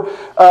work for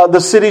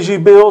the cities you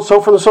build, so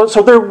forth and so on.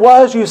 So there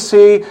was, you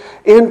see,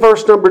 in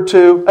verse number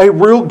 2, a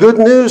real good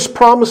news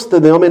promised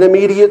to them in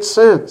immediate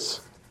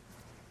sense.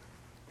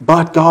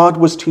 But God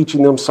was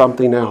teaching them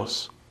something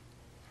else.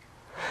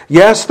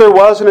 Yes, there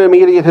was an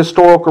immediate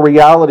historical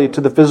reality to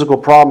the physical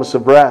promise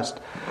of rest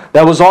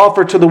that was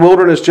offered to the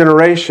wilderness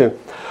generation.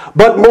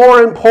 But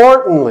more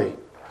importantly,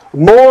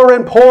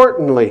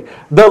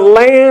 the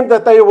land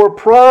that they were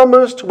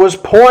promised was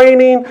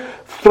pointing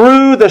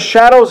through the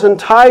shadows and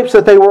types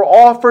that they were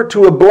offered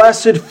to a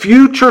blessed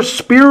future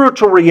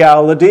spiritual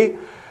reality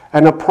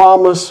and a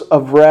promise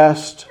of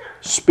rest,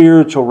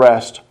 spiritual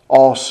rest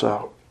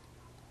also.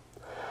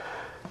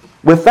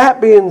 With that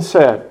being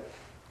said,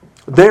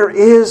 there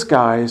is,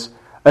 guys,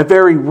 a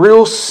very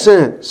real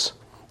sense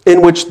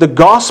in which the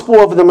gospel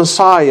of the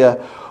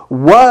Messiah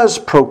was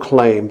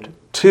proclaimed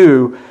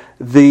to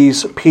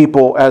these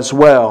people as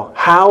well.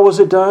 How was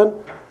it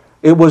done?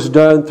 It was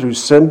done through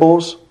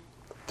symbols,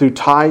 through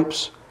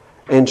types,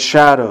 and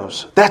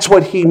shadows. That's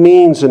what he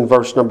means in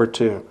verse number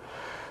 2.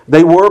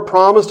 They were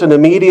promised an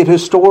immediate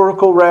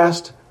historical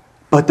rest,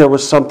 but there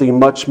was something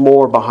much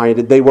more behind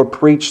it. They were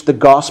preached the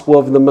gospel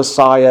of the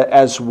Messiah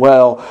as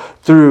well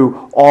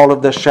through all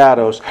of the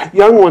shadows.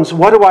 Young ones,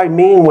 what do I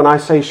mean when I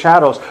say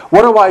shadows?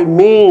 What do I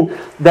mean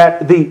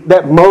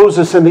that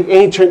Moses and the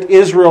ancient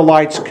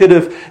Israelites could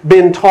have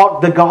been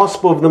taught the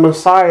gospel of the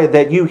Messiah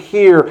that you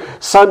hear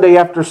Sunday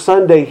after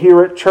Sunday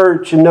here at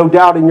church and no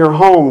doubt in your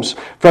homes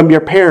from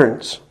your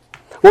parents?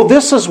 Well,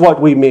 this is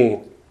what we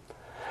mean.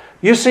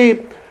 You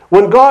see,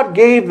 when God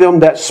gave them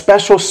that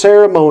special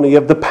ceremony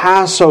of the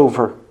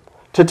Passover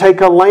to take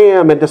a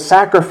lamb and to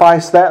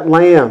sacrifice that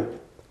lamb,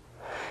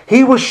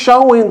 He was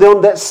showing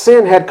them that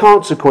sin had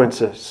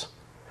consequences.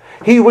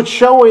 He was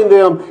showing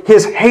them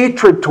His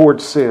hatred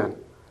towards sin.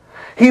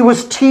 He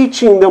was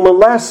teaching them a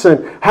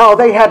lesson how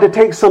they had to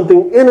take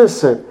something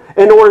innocent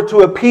in order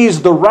to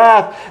appease the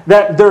wrath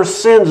that their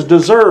sins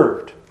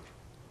deserved.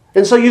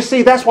 And so you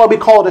see, that's why we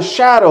call it a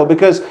shadow,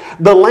 because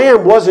the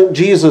lamb wasn't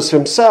Jesus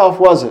Himself,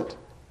 was it?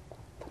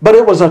 But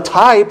it was a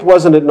type,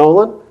 wasn't it,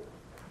 Nolan?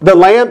 The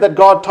lamb that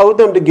God told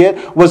them to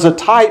get was a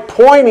type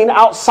pointing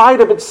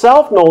outside of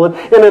itself, Nolan,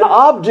 in an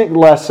object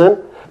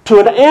lesson to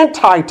an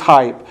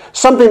anti-type,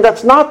 something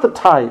that's not the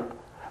type,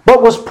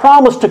 but was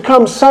promised to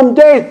come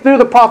someday through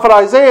the prophet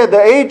Isaiah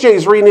that AJ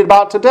is reading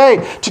about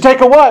today, to take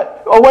away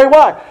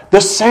what?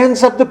 The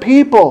sins of the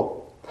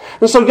people.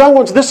 And so, young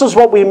ones, this is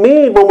what we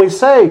mean when we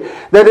say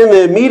that in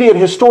the immediate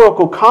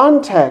historical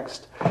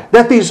context,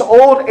 that these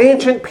old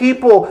ancient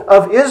people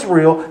of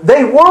Israel,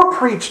 they were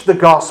preached the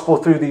gospel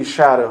through these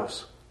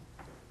shadows.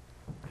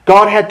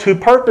 God had two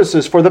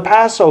purposes for the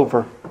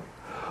Passover.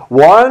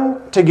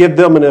 One, to give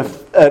them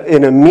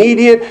an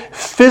immediate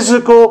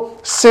physical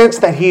sense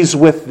that He's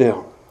with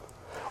them.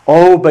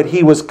 Oh, but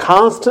He was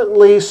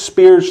constantly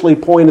spiritually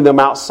pointing them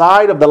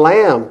outside of the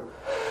Lamb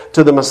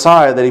to the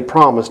Messiah that He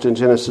promised in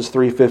Genesis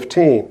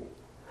 3:15.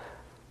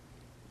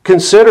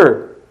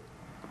 Consider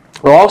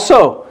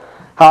also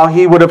how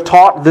He would have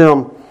taught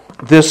them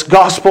this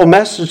gospel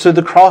message to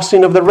the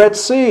crossing of the Red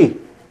Sea.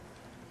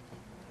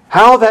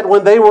 How that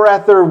when they were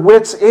at their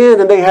wits' end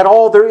and they had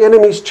all their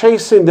enemies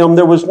chasing them,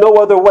 there was no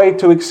other way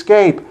to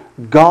escape.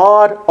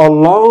 God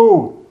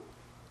alone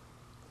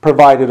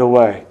provided a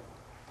way.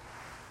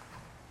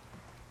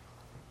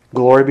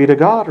 Glory be to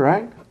God,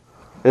 right?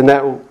 Isn't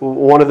that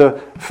one of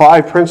the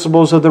 5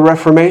 principles of the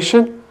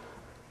Reformation?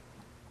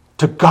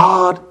 To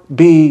God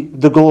be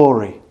the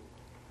glory.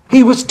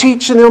 He was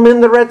teaching them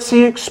in the Red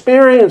Sea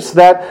experience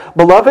that,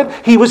 beloved,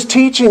 He was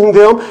teaching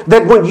them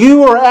that when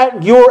you are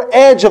at your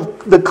edge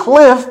of the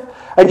cliff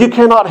and you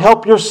cannot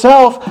help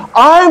yourself,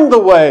 I'm the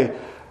way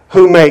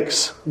who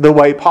makes the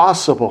way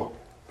possible.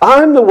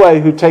 I'm the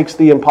way who takes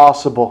the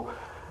impossible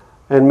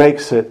and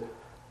makes it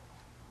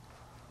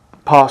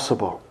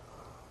possible.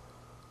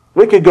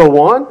 We could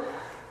go on.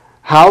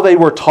 How they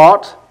were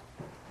taught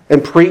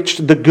and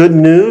preached the good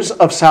news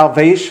of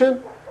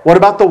salvation. What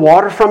about the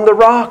water from the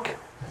rock?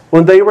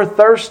 When they were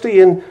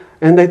thirsty and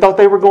they thought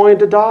they were going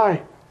to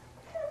die.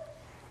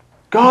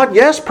 God,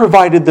 yes,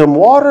 provided them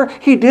water.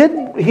 He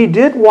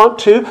did want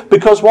to,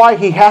 because why?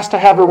 He has to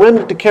have a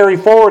remnant to carry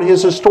forward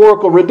His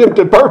historical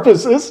redemptive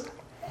purposes.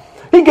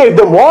 He gave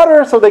them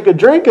water so they could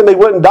drink and they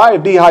wouldn't die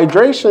of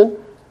dehydration.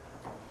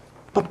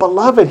 But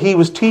beloved, He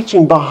was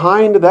teaching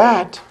behind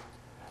that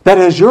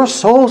as your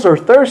souls are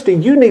thirsty,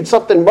 you need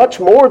something much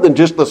more than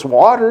just this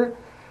water.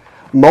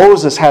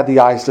 Moses had the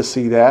eyes to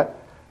see that.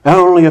 And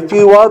only a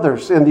few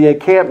others in the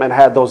encampment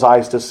had those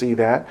eyes to see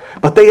that.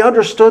 But they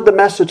understood the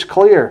message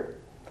clear.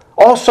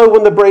 Also,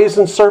 when the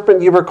brazen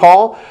serpent, you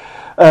recall,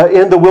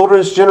 in the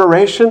wilderness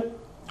generation,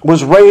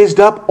 was raised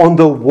up on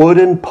the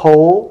wooden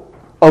pole,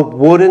 a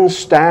wooden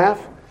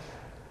staff.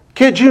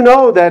 Kids, you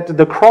know that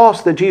the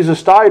cross that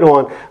Jesus died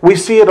on, we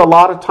see it a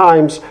lot of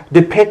times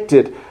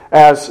depicted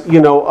as,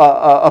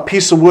 a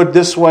piece of wood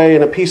this way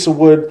and a piece of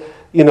wood,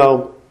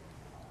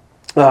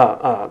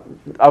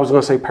 I was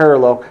going to say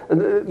parallel,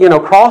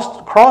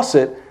 cross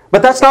it.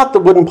 But that's not the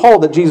wooden pole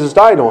that Jesus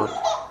died on.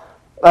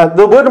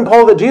 The wooden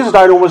pole that Jesus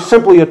died on was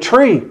simply a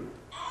tree.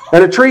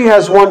 And a tree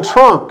has one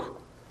trunk.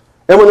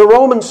 And when the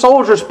Roman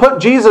soldiers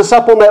put Jesus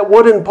up on that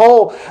wooden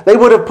pole, they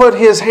would have put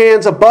His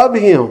hands above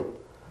Him.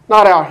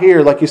 Not out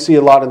here like you see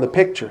a lot in the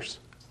pictures.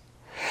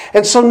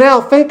 And so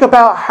now think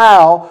about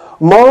how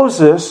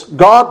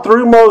God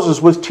through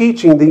Moses was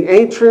teaching the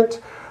ancient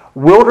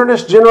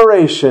wilderness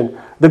generation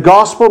the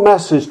gospel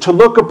message to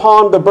look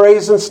upon the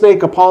brazen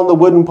snake upon the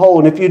wooden pole.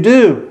 And if you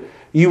do,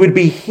 you would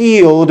be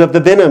healed of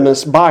the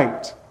venomous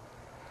bite.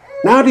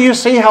 Now do you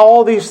see how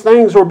all these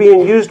things were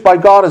being used by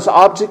God as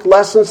object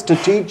lessons to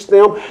teach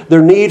them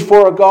their need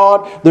for a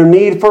God, their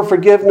need for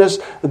forgiveness,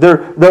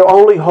 their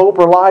only hope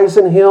relies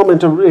in Him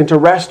and to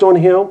rest on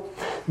Him?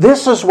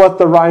 This is what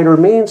the writer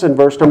means in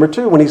verse number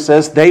 2 when he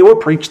says, they will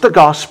preach the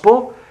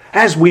gospel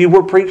as we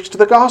were preached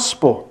the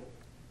gospel.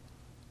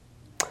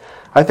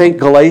 I think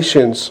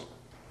Galatians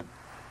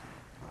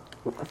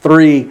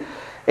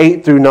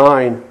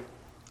 3:8-9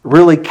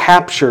 really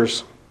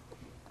captures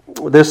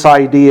this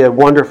idea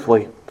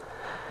wonderfully.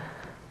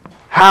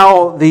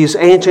 How these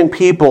ancient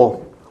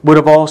people would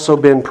have also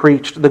been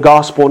preached the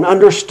gospel and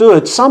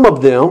understood, some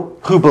of them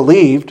who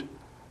believed,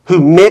 who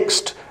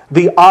mixed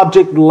the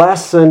object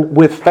lesson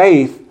with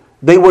faith,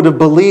 they would have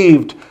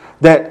believed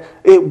that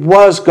it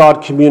was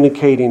God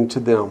communicating to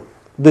them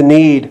the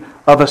need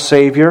of a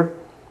Savior.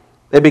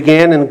 It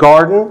began in the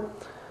garden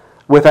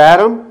with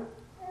Adam.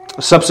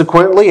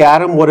 Subsequently,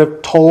 Adam would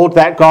have told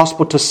that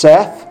gospel to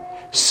Seth.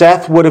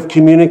 Seth would have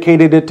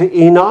communicated it to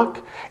Enoch.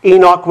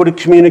 Enoch would have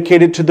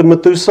communicated to the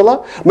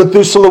Methuselah.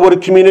 Methuselah would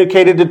have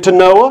communicated it to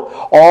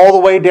Noah, all the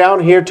way down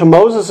here to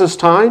Moses'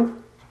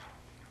 time.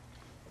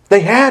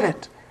 They had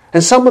it.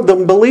 And some of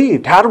them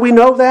believed. How do we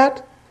know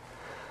that?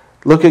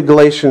 Look at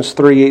Galatians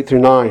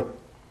 3:8-9.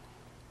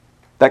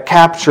 That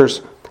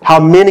captures how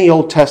many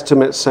Old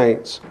Testament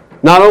saints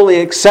not only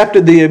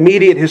accepted the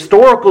immediate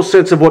historical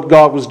sense of what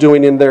God was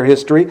doing in their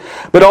history,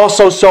 but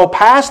also saw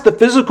past the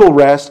physical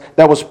rest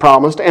that was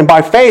promised, and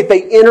by faith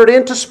they entered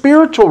into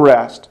spiritual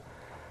rest.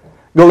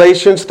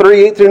 Galatians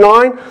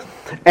 3:8-9,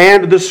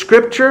 and the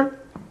Scripture,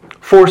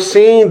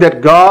 foreseeing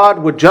that God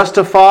would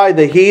justify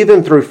the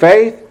heathen through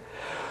faith,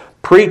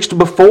 preached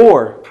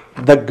before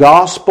the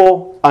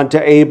gospel unto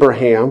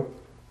Abraham,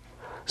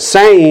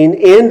 saying,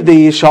 in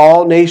thee shall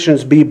all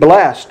nations be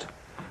blessed.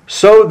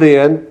 So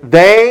then,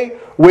 they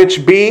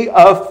which be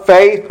of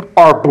faith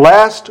are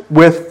blessed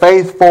with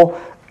faithful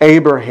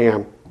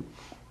Abraham.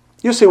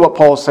 You see what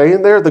Paul's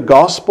saying there? The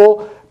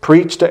gospel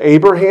preached to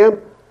Abraham.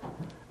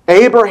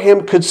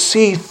 Abraham could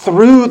see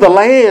through the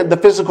land, the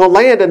physical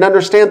land, and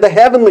understand the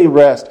heavenly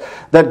rest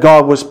that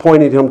God was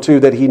pointing him to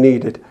that he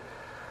needed.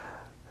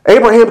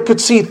 Abraham could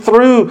see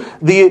through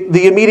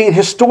the immediate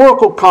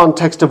historical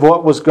context of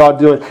what was God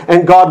doing,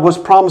 and God was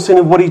promising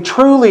him what he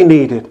truly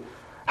needed.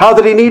 How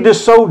that he needed to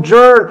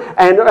sojourn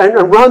and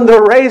run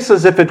the race,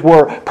 as if it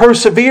were.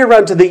 Persevere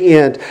unto the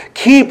end.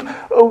 Keep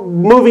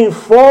moving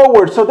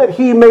forward so that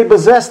he may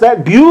possess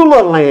that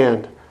Beulah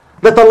land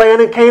that the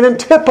land of Canaan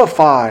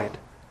typified.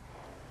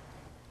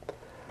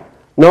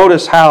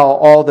 Notice how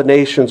all the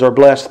nations are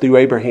blessed through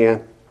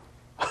Abraham.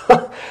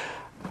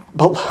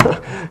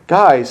 But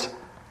guys,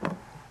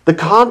 The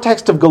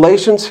context of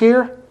Galatians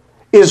here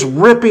is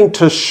ripping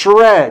to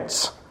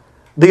shreds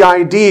the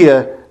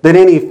idea that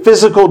any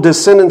physical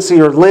descendancy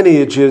or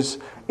lineages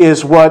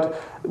is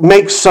what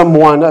makes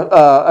someone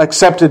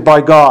accepted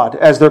by God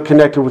as they're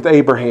connected with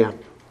Abraham.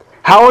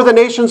 How are the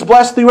nations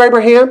blessed through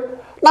Abraham?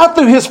 Not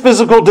through his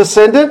physical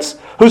descendants,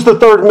 who's the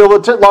third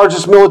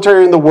largest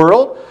military in the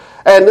world,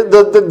 and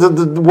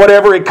the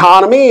whatever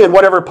economy and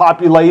whatever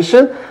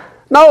population.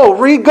 No,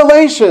 read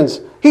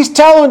Galatians. He's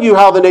telling you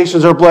how the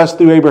nations are blessed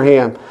through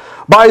Abraham.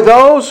 By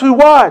those who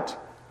what?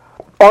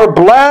 Are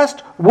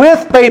blessed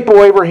with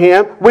faithful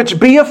Abraham, which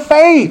be of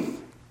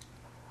faith.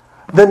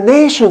 The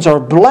nations are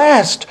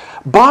blessed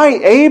by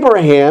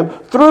Abraham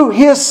through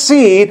his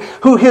seed,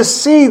 who his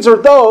seeds are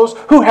those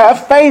who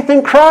have faith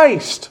in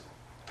Christ.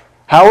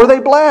 How are they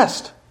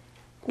blessed?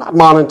 Not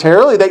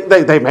monetarily.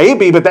 They may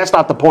be, but that's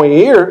not the point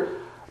here.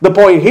 The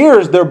point here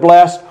is they're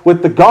blessed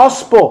with the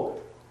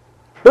gospel.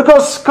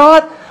 Because,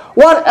 Scott,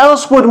 what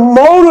else would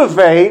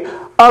motivate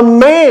a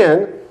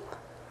man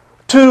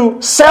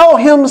to sell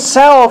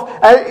himself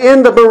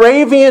in the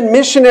Moravian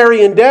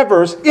missionary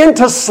endeavors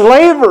into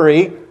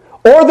slavery,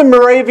 or the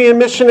Moravian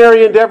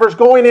missionary endeavors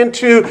going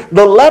into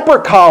the leper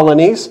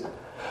colonies,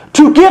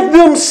 to give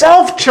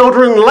themselves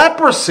children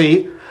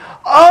leprosy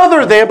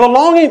other than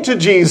belonging to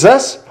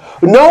Jesus,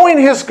 knowing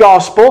his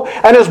gospel,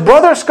 and as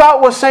Brother Scott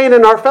was saying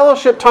in our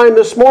fellowship time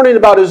this morning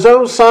about his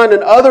own son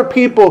and other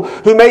people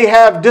who may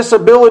have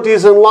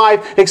disabilities in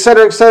life,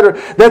 etc.,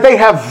 that they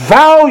have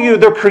value,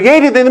 they're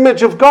created in the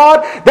image of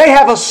God, they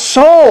have a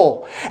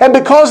soul. And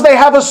because they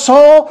have a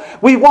soul,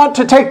 we want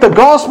to take the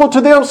gospel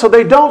to them so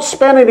they don't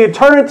spend an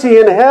eternity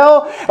in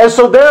hell. And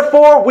so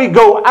therefore we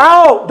go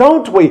out,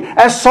 don't we,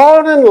 as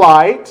salt and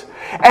light,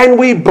 and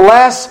we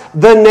bless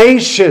the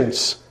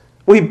nations.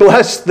 We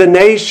bless the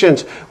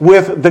nations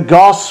with the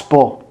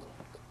gospel.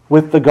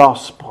 With the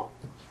gospel.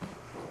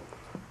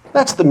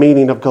 That's the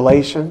meaning of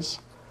Galatians.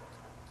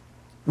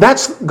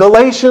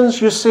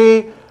 Galatians, you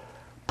see,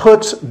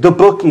 puts the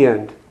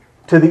bookend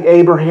to the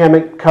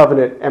Abrahamic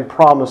covenant and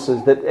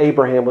promises that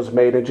Abraham was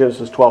made in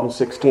Genesis 12 and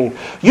 16.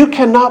 You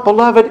cannot,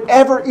 beloved,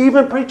 ever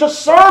even preach a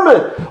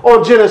sermon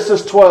on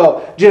Genesis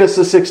 12,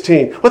 Genesis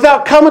 16,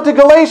 without coming to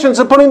Galatians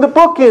and putting the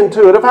bookend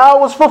to it of how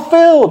it was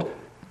fulfilled.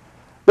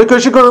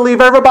 Because you're going to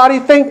leave everybody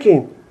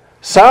thinking,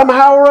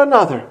 somehow or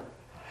another,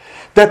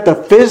 that the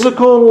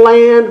physical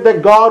land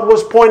that God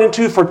was pointing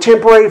to for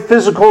temporary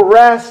physical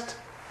rest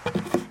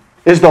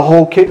is the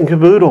whole kit and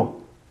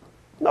caboodle.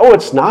 No,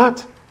 it's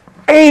not.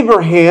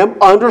 Abraham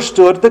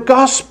understood the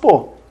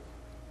gospel.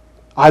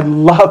 I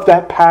love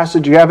that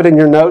passage. You have it in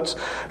your notes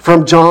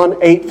from John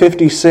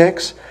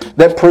 8:56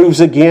 that proves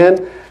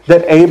again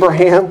that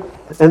Abraham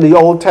and the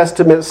Old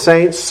Testament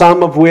saints,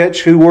 some of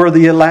which who were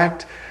the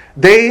elect,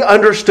 they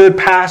understood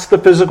past the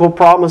physical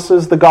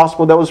promises, the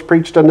gospel that was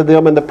preached unto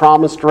them and the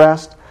promised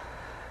rest.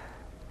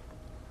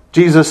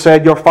 Jesus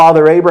said, your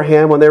father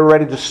Abraham, when they were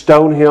ready to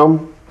stone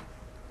him,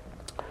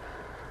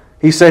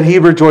 he said, he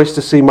rejoiced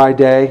to see my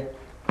day.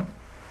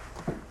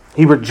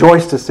 He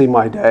rejoiced to see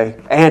my day,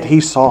 and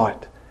he saw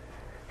it.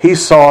 He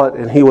saw it,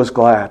 and he was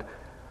glad.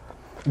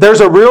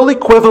 There's a real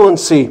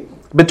equivalency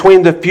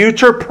between the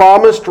future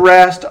promised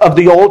rest of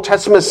the Old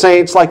Testament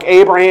saints like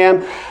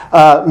Abraham,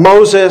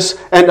 Moses,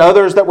 and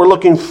others that were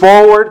looking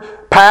forward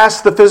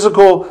past the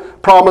physical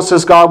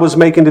promises God was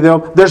making to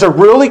them. There's a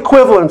real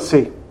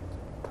equivalency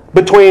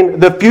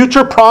between the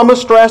future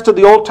promised rest of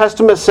the Old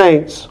Testament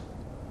saints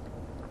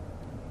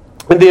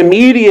and the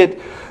immediate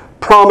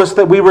promise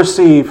that we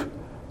receive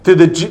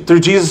through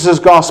Jesus'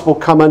 gospel,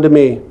 come unto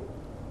me.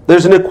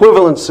 There's an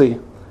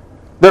equivalency.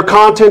 Their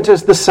content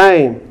is the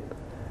same.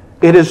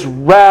 It is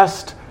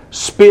rest,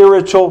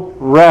 spiritual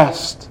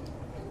rest.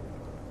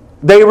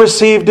 They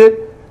received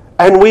it,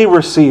 and we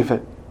receive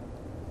it.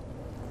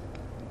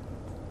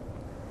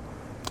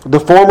 The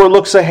former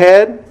looks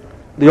ahead.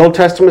 The Old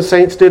Testament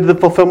saints did the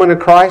fulfillment of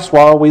Christ,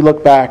 while we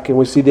look back and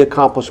we see the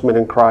accomplishment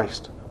in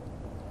Christ.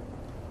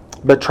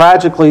 But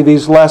tragically,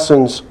 these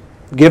lessons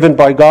given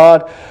by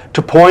God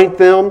to point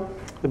them,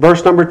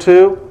 verse number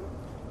 2,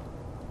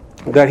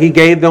 that He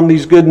gave them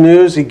these good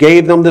news, He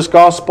gave them this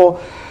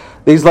gospel.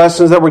 These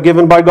lessons that were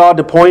given by God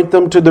to point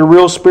them to the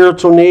real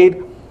spiritual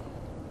need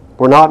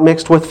were not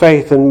mixed with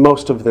faith in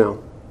most of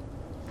them.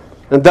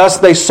 And thus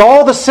they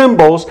saw the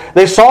symbols,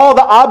 they saw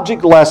the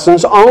object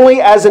lessons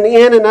only as an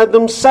in and of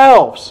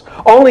themselves,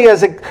 only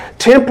as a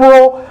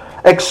temporal,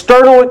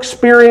 external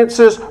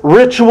experiences,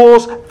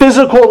 rituals,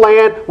 physical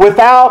land,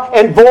 without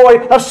and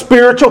void of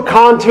spiritual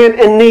content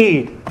and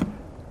need.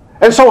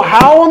 And so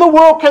how in the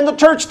world can the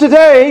church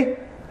today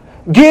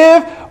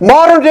give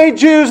modern day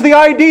Jews the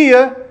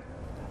idea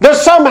that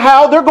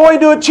somehow they're going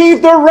to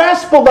achieve their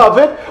rest,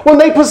 beloved, when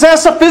they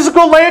possess a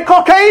physical land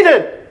called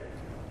Canaan?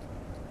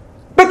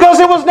 Because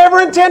it was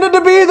never intended to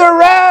be their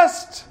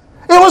rest.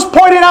 It was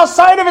pointing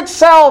outside of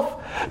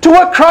itself to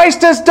what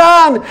Christ has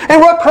done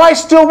and what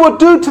Christ still will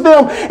do to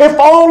them if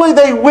only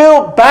they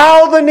will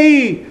bow the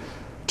knee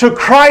to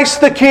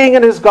Christ the King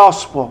and His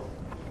gospel.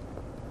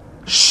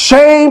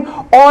 Shame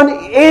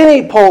on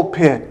any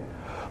pulpit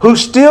who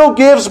still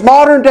gives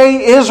modern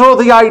day Israel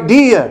the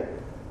idea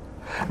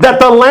that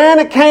the land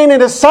of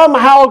Canaan is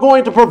somehow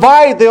going to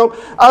provide them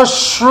a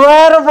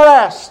shred of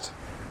rest.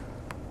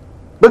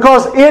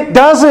 Because it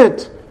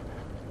doesn't.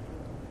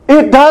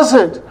 It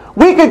doesn't.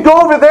 We could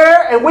go over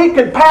there and we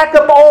could pack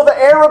up all the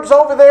Arabs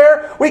over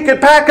there. We could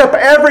pack up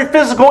every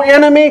physical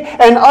enemy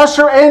and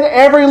usher in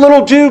every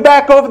little Jew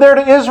back over there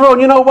to Israel.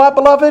 And you know what,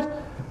 beloved?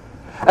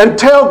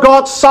 Until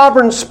God's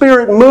sovereign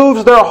Spirit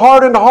moves their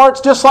hardened hearts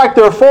just like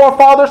their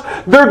forefathers,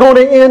 they're going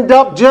to end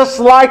up just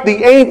like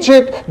the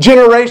ancient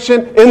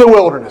generation in the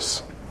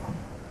wilderness.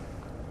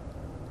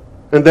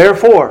 And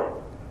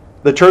therefore,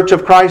 the Church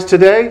of Christ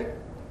today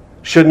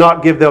should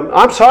not give them...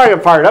 I'm sorry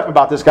I'm fired up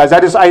about this, guys.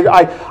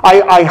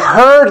 I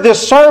heard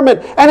this sermon,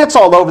 and it's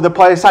all over the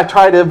place. I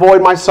try to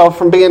avoid myself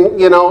from being,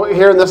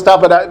 hearing this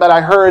stuff, but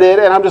I heard it,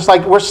 and I'm just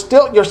like, we're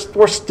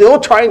still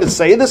trying to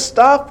say this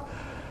stuff?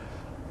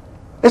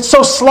 It's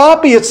so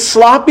sloppy. It's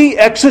sloppy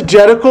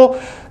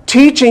exegetical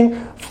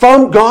teaching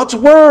from God's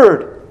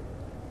Word.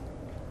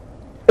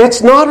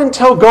 It's not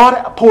until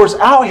God pours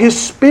out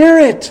His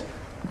Spirit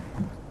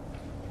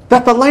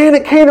that the land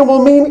of Canaan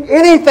will mean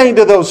anything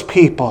to those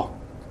people.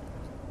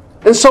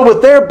 And so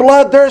with their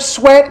blood, their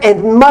sweat,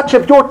 and much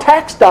of your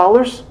tax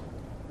dollars,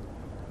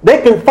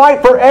 they can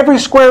fight for every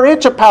square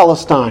inch of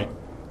Palestine.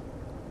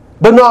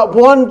 But not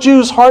one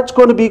Jew's heart's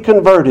going to be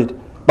converted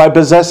by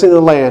possessing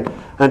the land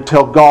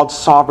until God's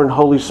sovereign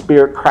Holy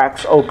Spirit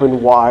cracks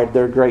open wide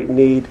their great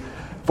need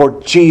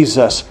for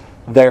Jesus,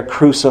 their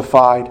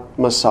crucified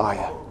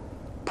Messiah.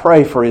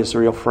 Pray for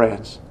Israel,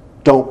 friends.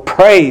 Don't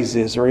praise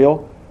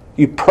Israel.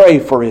 You pray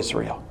for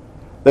Israel,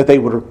 that they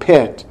would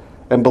repent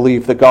and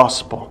believe the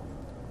gospel.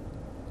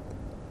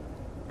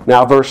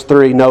 Now, verse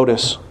 3,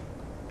 notice.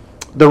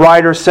 The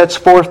writer sets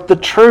forth the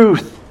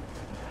truth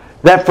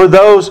that for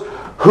those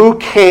who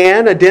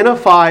can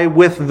identify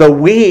with the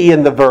we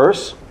in the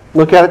verse,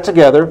 look at it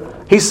together.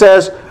 He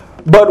says,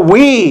 but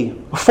we,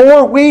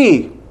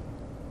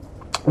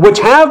 which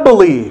have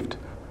believed,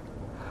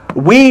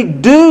 we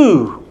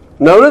do,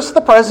 notice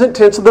the present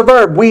tense of the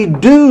verb, we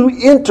do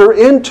enter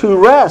into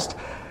rest.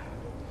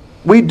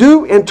 We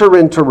do enter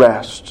into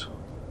rest.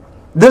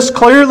 This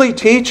clearly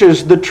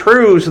teaches the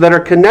truths that are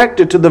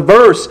connected to the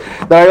verse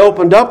that I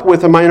opened up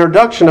with in my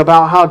introduction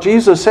about how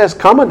Jesus says,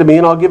 come unto me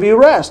and I'll give you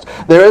rest.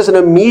 There is an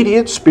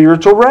immediate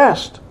spiritual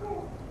rest.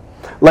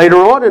 Later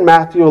on in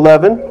Matthew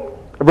 11,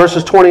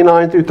 verses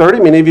 29 through 30,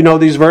 many of you know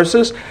these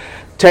verses.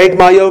 Take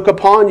my yoke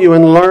upon you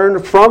and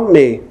learn from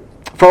me.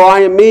 For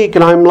I am meek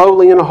and I am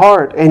lowly in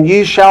heart, and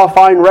ye shall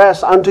find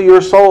rest unto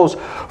your souls.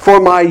 For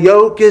my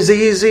yoke is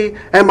easy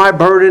and my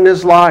burden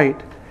is light.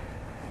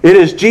 It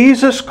is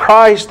Jesus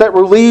Christ that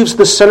relieves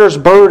the sinner's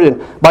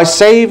burden by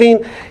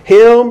saving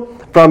him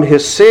from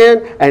his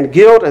sin and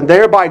guilt, and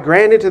thereby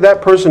granting to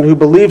that person who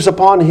believes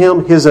upon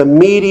him his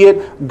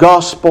immediate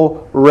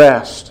gospel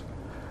rest.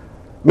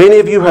 Many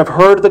of you have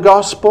heard the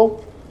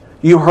gospel.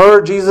 You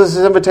heard Jesus'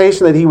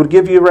 invitation that He would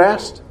give you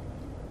rest.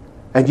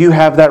 And you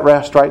have that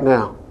rest right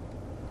now.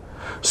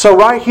 So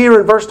right here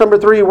in verse number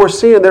 3, we're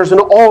seeing there's an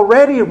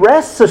already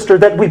rest, sister,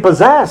 that we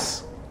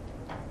possess.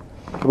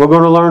 We're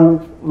going to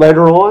learn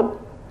later on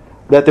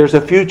that there's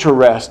a future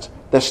rest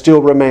that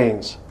still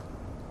remains.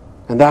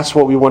 And that's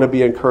what we want to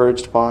be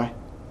encouraged by.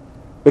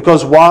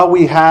 Because while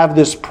we have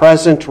this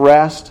present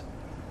rest,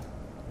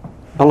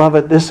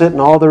 beloved, this isn't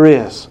all there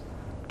is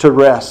to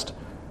rest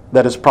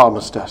that is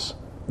promised us.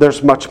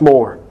 There's much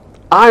more.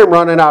 I am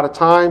running out of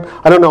time.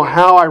 I don't know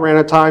how I ran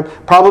out of time.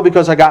 Probably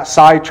because I got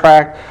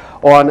sidetracked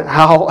on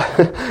how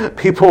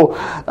people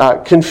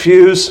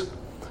confuse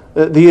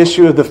the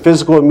issue of the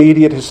physical,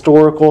 immediate,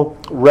 historical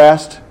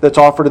rest that's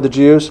offered to the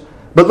Jews.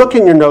 But look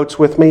in your notes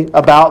with me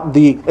about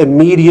the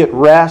immediate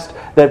rest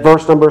that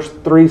verse number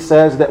 3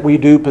 says that we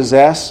do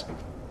possess.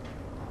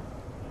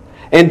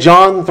 In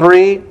John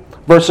 3,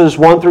 verses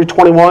 1 through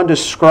 21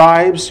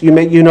 describes, you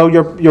know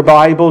your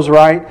Bibles,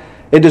 right?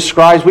 It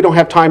describes, we don't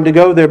have time to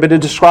go there, but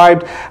it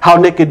described how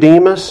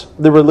Nicodemus,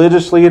 the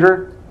religious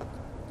leader,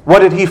 what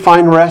did he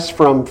find rest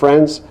from,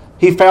 friends?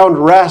 He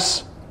found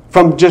rest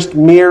from just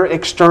mere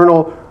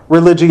external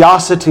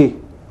religiosity.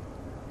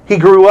 He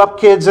grew up,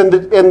 kids, in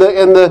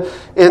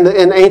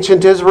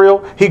ancient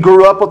Israel. He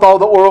grew up with all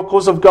the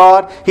oracles of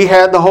God. He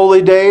had the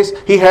holy days.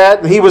 He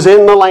was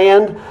in the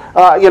land.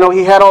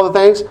 He had all the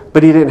things,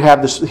 but he didn't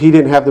have this. He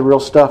didn't have the real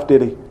stuff,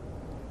 did he?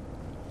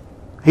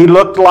 He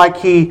looked like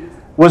he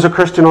was a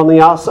Christian on the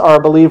outside, or a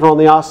believer on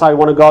the outside,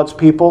 one of God's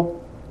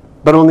people,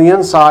 but on the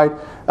inside,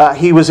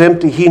 he was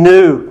empty. He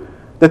knew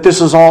that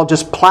this is all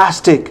just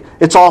plastic.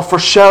 It's all for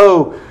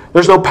show.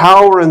 There's no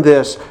power in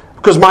this.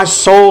 Because my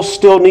soul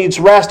still needs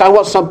rest. I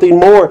want something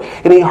more.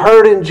 And he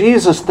heard in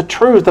Jesus the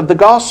truth of the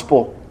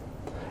gospel.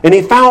 And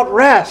he found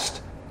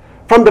rest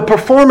from the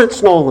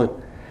performance, Nolan.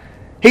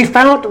 He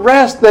found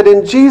rest that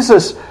in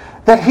Jesus,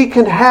 that he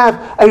can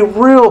have a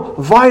real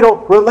vital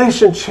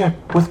relationship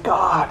with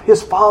God,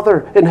 his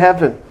Father in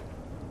heaven.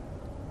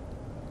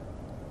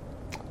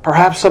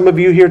 Perhaps some of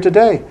you here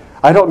today,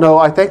 I don't know,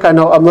 I think I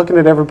know, I'm looking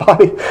at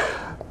everybody.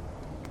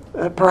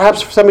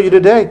 Perhaps some of you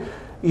today,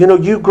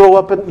 you've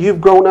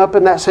grown up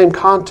in that same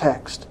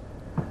context.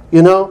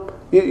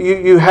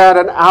 You had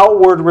an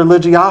outward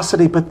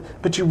religiosity,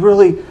 but you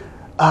really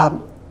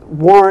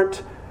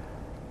weren't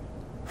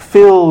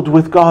filled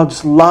with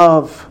God's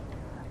love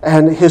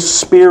and His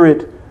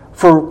Spirit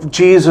for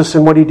Jesus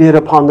and what He did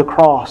upon the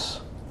cross.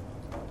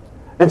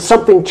 And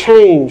something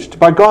changed.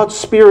 By God's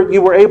Spirit,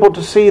 you were able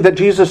to see that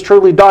Jesus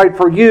truly died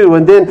for you.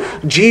 And then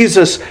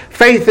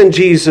faith in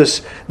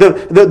Jesus,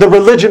 the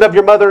religion of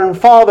your mother and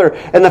father,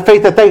 and the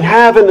faith that they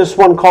have in this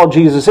one called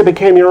Jesus, it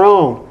became your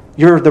own.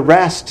 You're the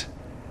rest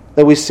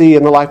that we see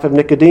in the life of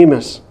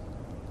Nicodemus.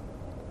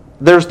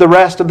 There's the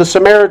rest of the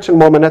Samaritan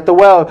woman at the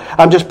well.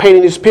 I'm just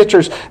painting these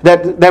pictures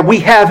that we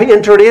have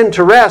entered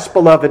into rest,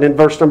 beloved, in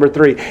verse number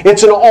 3.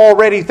 It's an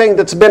already thing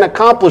that's been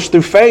accomplished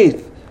through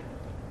faith.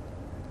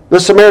 The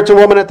Samaritan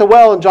woman at the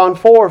well in John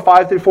 4,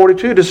 5 through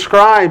 42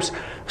 describes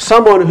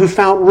someone who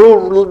found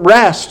real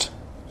rest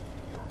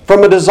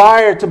from a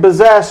desire to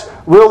possess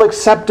real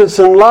acceptance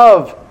and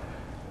love.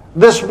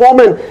 This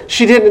woman,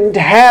 she didn't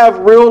have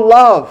real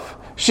love.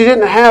 She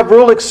didn't have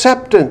real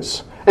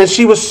acceptance. And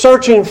she was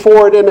searching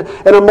for it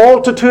in a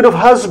multitude of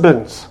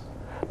husbands.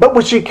 But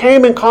when she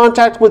came in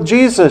contact with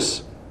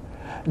Jesus,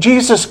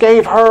 Jesus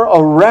gave her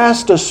a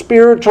rest, a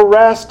spiritual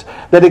rest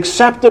that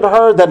accepted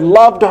her, that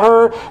loved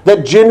her,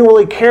 that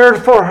genuinely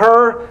cared for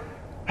her.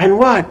 And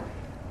what?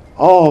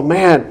 Oh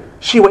man,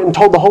 she went and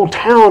told the whole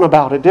town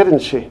about it, didn't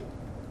she?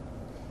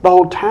 The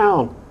whole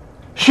town.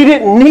 She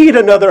didn't need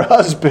another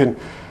husband.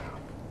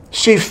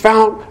 She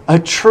found a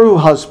true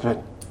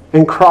husband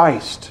in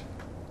Christ.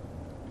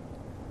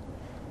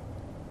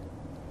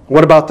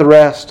 What about the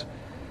rest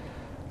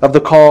of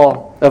the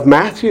call of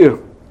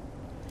Matthew?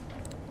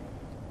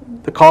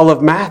 The call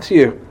of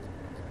Matthew.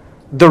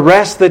 The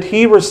rest that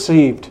he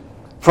received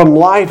from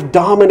life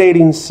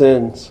dominating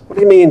sins. What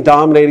do you mean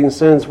dominating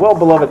sins? Well,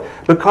 beloved,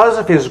 because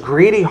of his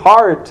greedy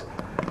heart,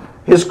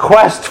 his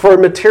quest for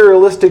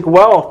materialistic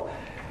wealth,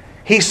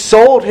 he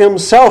sold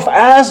himself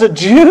as a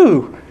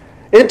Jew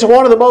into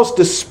one of the most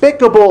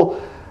despicable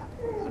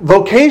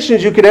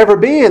vocations you could ever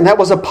be in. That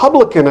was a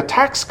publican, a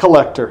tax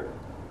collector,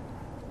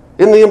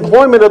 in the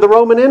employment of the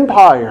Roman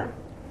Empire.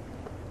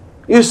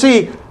 You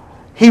see,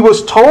 he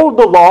was told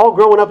the law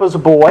growing up as a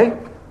boy.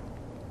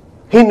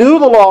 He knew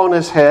the law in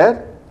his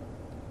head.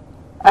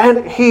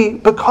 And he,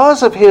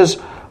 because of his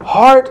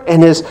heart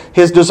and his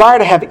desire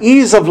to have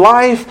ease of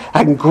life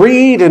and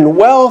greed and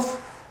wealth,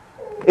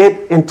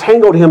 it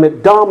entangled him,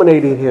 it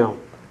dominated him.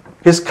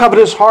 His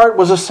covetous heart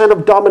was a sin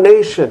of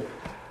domination.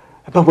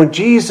 But when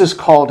Jesus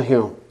called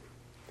him,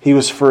 he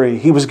was free.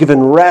 He was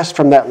given rest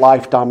from that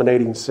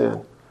life-dominating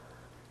sin.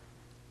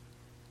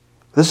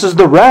 This is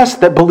the rest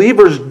that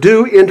believers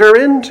do enter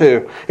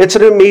into. It's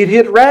an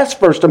immediate rest,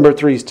 verse number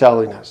 3 is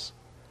telling us.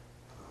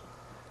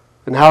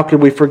 And how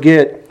can we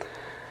forget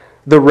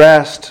the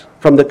rest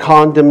from the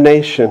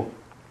condemnation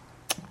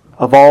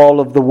of all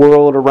of the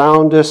world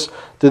around us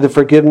through the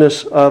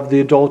forgiveness of the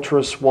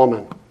adulterous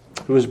woman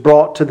who was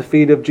brought to the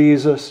feet of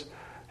Jesus,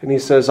 and he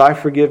says, I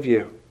forgive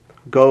you.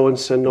 Go and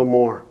sin no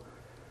more.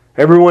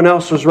 Everyone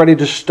else was ready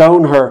to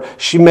stone her.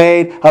 She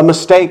made a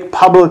mistake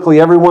publicly.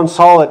 Everyone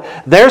saw it.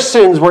 Their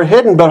sins were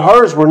hidden, but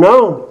hers were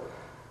known.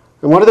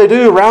 And what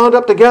do? Round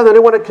up together and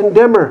they want to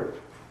condemn her.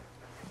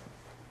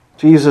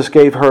 Jesus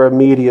gave her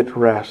immediate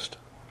rest.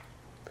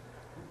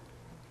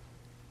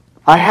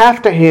 I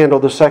have to handle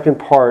the second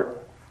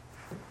part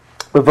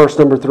of verse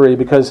number 3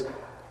 because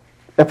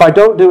if I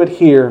don't do it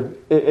here,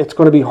 it's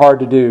going to be hard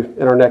to do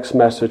in our next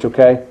message,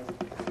 okay?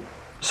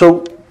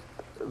 So,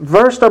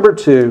 verse number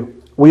 2,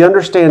 we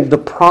understand the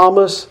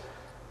promise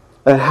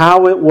and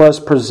how it was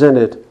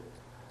presented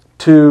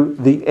to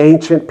the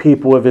ancient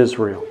people of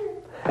Israel.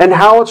 And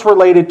how it's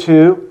related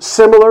to,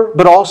 similar,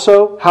 but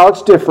also how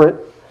it's different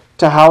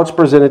to how it's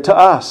presented to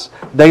us.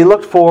 They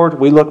looked forward,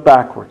 we look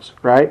backwards,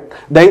 right?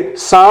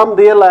 Some,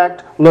 the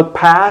elect, look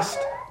past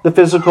the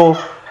physical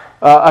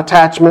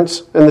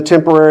attachments and the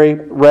temporary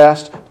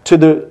rest to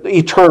the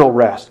eternal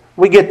rest.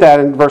 We get that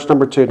in verse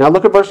number 2. Now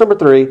look at verse number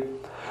 3.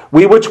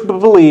 We which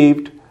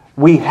believed,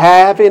 we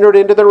have entered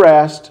into the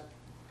rest.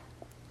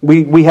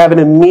 We have an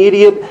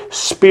immediate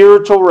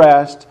spiritual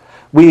rest.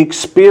 We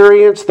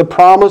experience the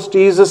promise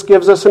Jesus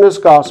gives us in His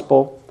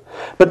gospel.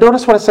 But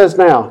notice what it says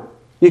now.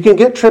 You can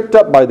get tripped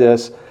up by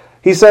this.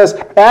 He says,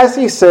 as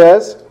he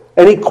says,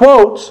 and he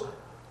quotes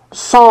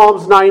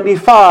Psalms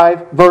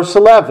 95, verse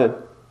 11.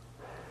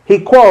 He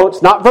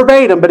quotes, not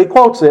verbatim, but he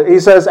quotes it. He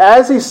says,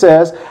 as he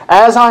says,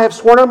 as I have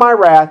sworn in my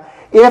wrath,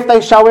 if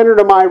they shall enter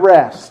into my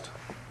rest.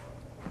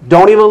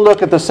 Don't even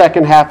look at the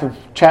second half of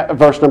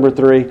verse number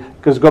 3,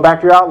 because go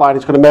back to your outline.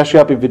 It's going to mess you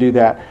up if you do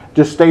that.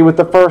 Just stay with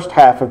the first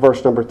half of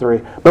verse number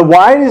 3. But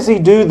why does he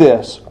do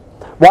this?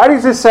 Why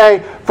does he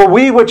say, for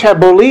we which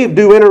have believed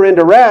do enter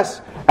into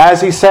rest,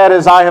 as he said,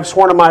 as I have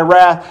sworn in my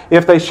wrath,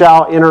 if they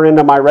shall enter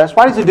into my rest?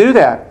 Why does he do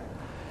that?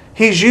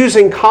 He's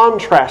using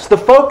contrast. The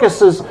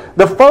focus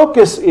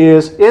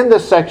is in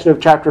this section of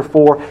chapter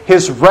 4,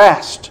 his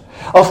rest,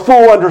 a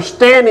full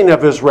understanding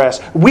of his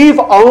rest. We've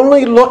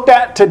only looked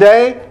at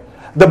today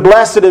the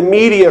blessed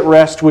immediate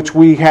rest which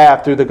we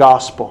have through the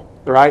gospel.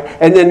 Right?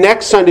 And then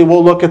next Sunday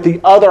we'll look at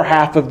the other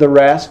half of the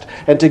rest.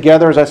 And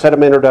together, as I said in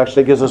my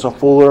introduction, it gives us a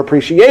fuller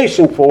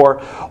appreciation for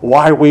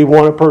why we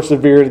want to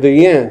persevere to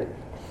the end.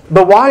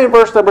 But why in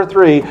verse number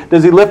 3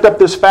 does he lift up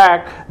this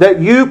fact that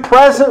you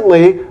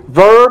presently,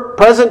 verb,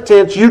 present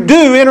tense, you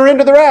do enter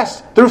into the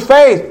rest through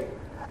faith.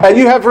 And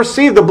you have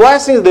received the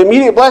blessings, the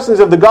immediate blessings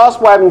of the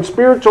gospel, having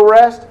spiritual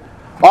rest.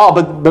 Oh,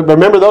 but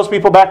remember those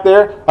people back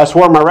there? I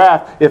swore in my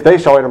wrath, if they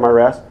shall enter my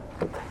rest.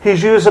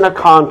 He's using a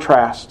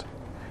contrast.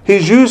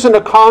 He's using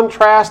a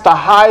contrast to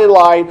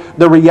highlight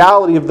the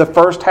reality of the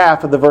first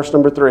half of the verse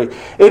number 3.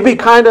 It'd be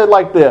kind of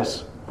like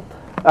this.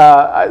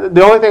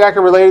 The only thing I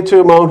can relate it to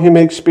in my own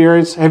human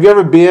experience, have you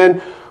ever been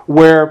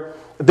where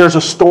there's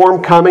a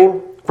storm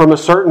coming from a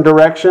certain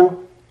direction?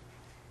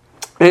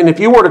 And if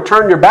you were to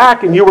turn your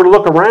back and you were to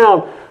look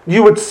around,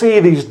 you would see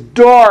these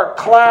dark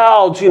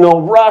clouds,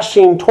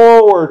 rushing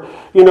toward,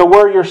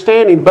 where you're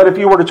standing. But if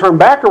you were to turn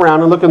back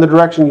around and look in the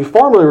direction you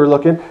formerly were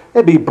looking,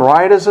 it'd be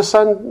bright as the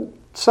sun.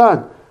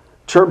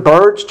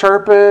 Birds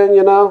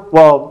chirping,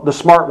 Well, the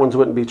smart ones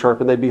wouldn't be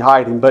chirping, they'd be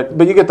hiding. But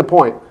you get the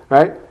point,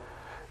 right?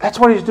 That's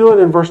what he's doing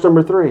in verse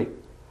number 3.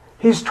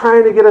 He's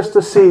trying to get us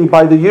to see,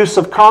 by the use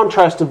of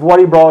contrast of what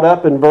he brought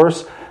up in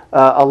verse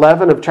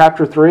 11 of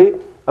chapter 3,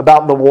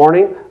 about the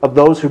warning of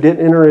those who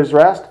didn't enter his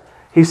rest.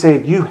 He's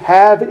saying, you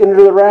have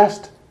entered the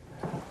rest,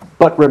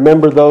 but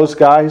remember those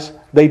guys,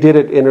 they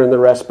didn't enter in the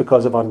rest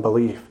because of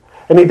unbelief.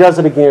 And he does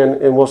it again,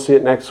 and we'll see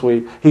it next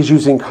week. He's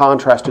using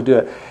contrast to do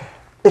it.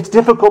 It's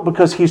difficult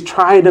because he's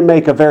trying to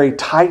make a very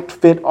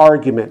tight-fit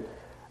argument.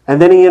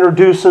 And then he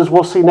introduces,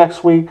 we'll see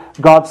next week,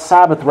 God's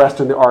Sabbath rest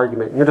in the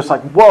argument. And you're just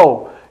like,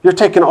 whoa, you're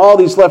taking all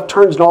these left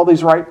turns and all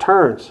these right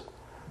turns.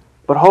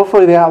 But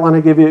hopefully the outline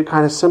I give you, it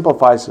kind of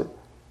simplifies it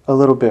a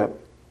little bit.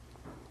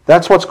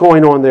 That's what's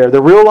going on there.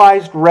 The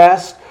realized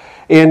rest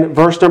in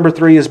verse number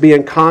 3 is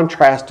being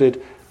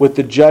contrasted with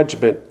the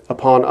judgment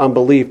upon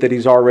unbelief that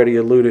he's already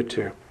alluded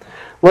to.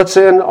 Let's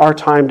end our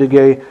time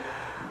today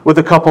with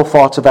a couple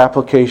thoughts of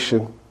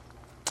application.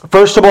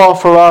 First of all,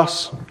 for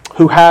us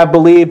who have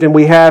believed and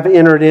we have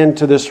entered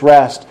into this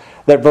rest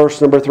that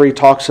verse number 3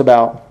 talks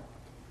about.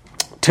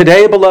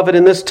 Today, beloved,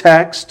 in this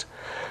text,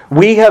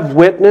 we have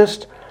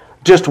witnessed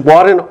just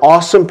what an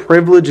awesome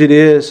privilege it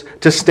is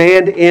to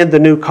stand in the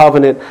new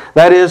covenant.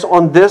 That is,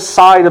 on this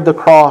side of the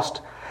cross.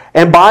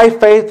 And by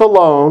faith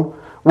alone,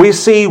 we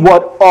see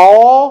what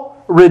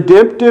all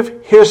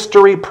redemptive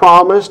history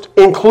promised,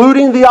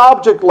 including the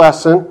object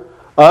lesson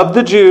of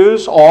the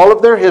Jews, all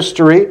of their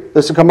history.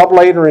 This will come up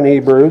later in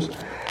Hebrews.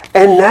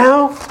 And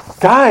now,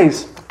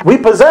 guys, we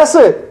possess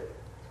it.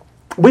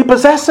 We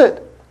possess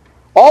it.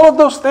 All of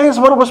those things,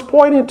 what it was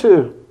pointing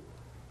to,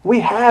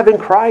 we have in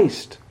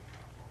Christ.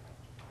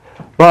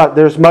 But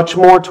there's much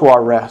more to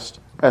our rest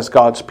as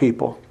God's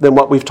people than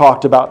what we've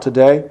talked about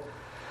today,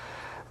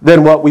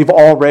 than what we've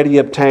already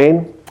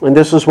obtained. And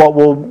this is what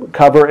we'll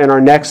cover in our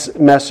next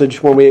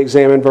message when we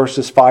examine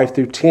verses 5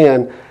 through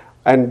 10.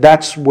 And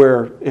that's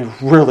where it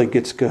really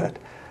gets good.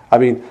 I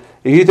mean,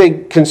 if you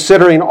think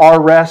considering our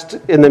rest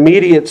in the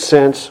immediate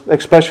sense,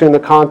 especially in the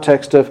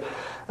context of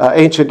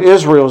ancient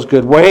Israel, is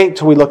good, wait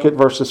till we look at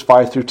verses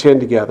 5 through 10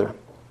 together.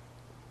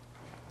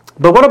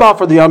 But what about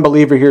for the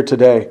unbeliever here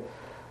today?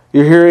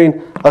 You're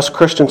hearing us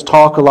Christians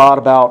talk a lot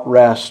about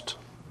rest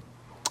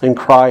in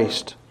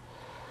Christ.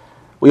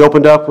 We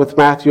opened up with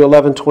Matthew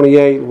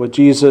 11:28, with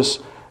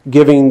Jesus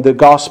giving the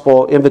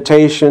gospel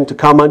invitation to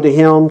come unto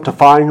Him to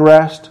find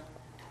rest.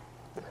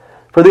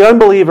 For the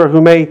unbeliever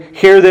who may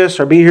hear this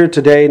or be here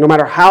today, no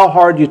matter how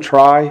hard you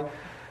try,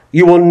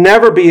 you will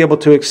never be able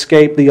to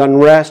escape the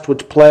unrest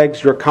which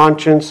plagues your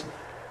conscience,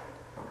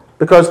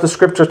 because the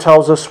Scripture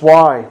tells us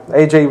why.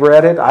 AJ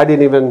read it. I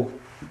didn't even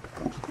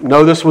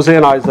know this was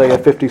in Isaiah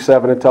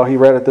 57 until he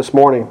read it this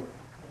morning.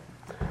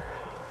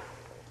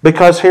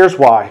 Because here's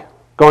why.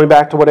 Going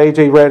back to what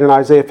AJ read in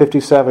Isaiah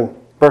 57,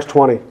 verse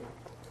 20.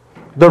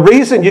 The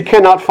reason you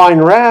cannot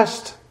find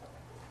rest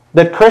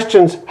that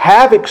Christians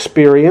have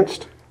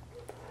experienced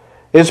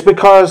is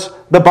because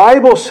the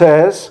Bible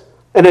says,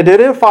 and it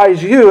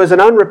identifies you as an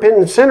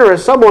unrepentant sinner,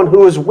 as someone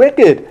who is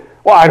wicked.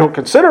 Well, I don't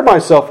consider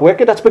myself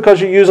wicked. That's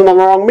because you're using the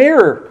wrong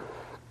mirror.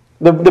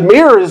 The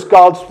mirror is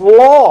God's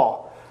law.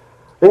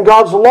 And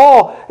God's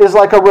law is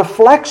like a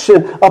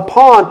reflection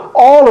upon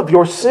all of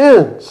your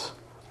sins.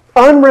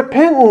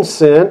 Unrepentant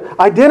sin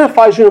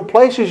identifies you and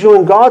places you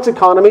in God's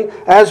economy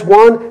as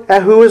one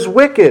who is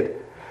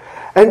wicked.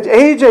 And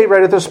AJ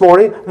read it this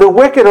morning, the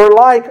wicked are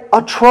like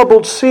a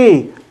troubled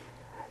sea.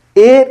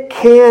 It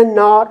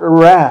cannot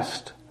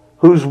rest,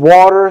 whose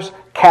waters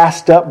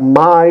cast up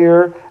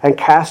mire and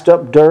cast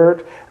up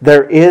dirt.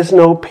 There is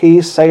no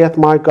peace, saith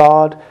my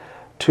God,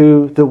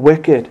 to the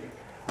wicked.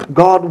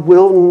 God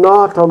will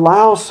not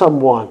allow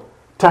someone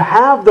to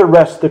have the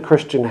rest the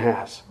Christian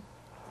has,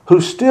 who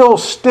still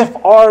stiff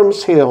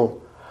arms Him,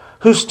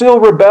 who still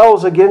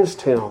rebels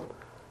against Him.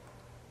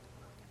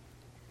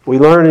 We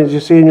learn, as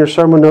you see in your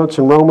sermon notes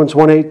in Romans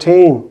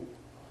 1:18,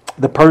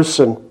 the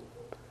person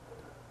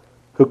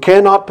who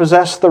cannot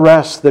possess the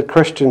rest that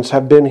Christians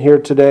have been here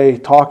today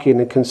talking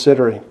and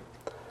considering.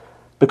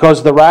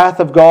 Because the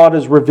wrath of God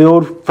is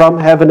revealed from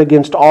heaven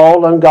against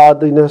all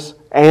ungodliness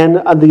and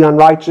the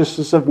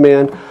unrighteousness of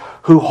men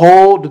who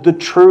hold the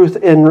truth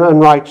in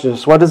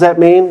unrighteousness. What does that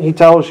mean? He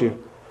tells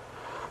you.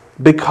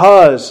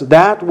 Because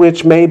that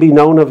which may be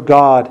known of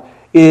God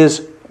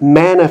is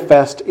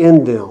manifest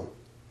in them.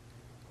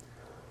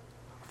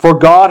 For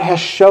God has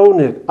shown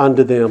it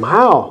unto them.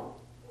 How?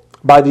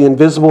 By the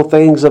invisible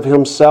things of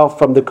Himself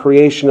from the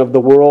creation of the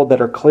world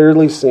that are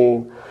clearly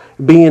seen,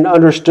 being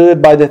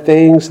understood by the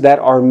things that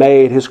are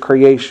made, His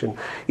creation,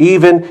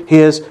 even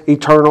His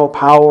eternal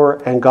power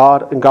and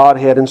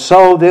Godhead. And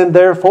so then,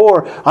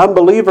 therefore,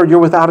 unbeliever, you're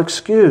without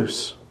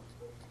excuse.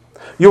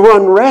 Your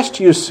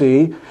unrest, you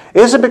see,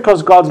 isn't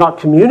because God's not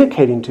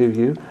communicating to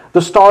you.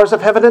 The stars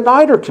of heaven at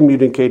night are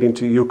communicating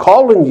to you,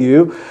 calling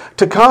you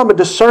to come and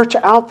to search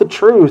out the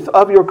truth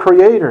of your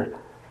Creator.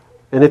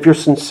 And if you're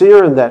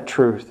sincere in that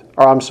truth,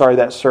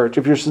 that search,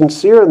 if you're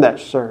sincere in that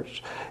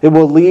search, it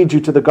will lead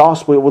you to the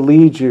gospel. It will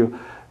lead you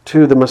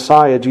to the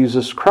Messiah,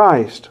 Jesus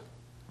Christ.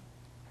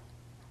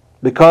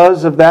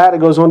 Because of that, it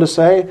goes on to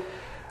say,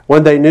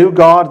 when they knew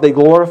God, they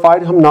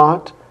glorified Him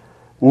not,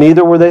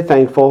 neither were they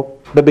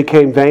thankful, but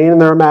became vain in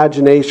their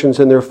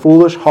imaginations, and their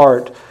foolish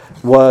heart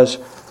was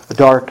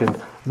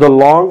darkened. The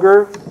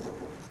longer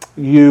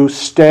you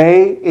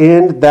stay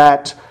in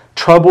that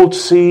troubled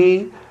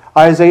sea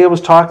Isaiah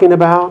was talking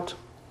about,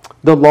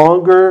 the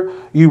longer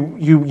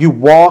you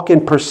walk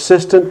in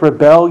persistent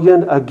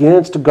rebellion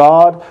against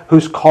God,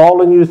 who's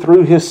calling you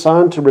through His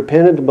Son to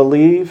repent and to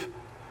believe,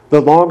 the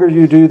longer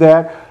you do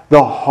that,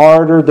 the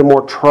harder, the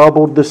more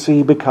troubled the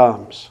sea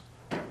becomes.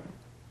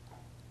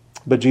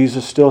 But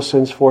Jesus still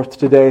sends forth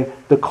today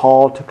the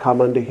call to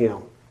come unto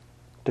Him.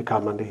 To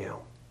come unto Him.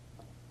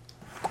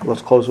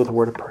 Let's close with a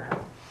word of prayer.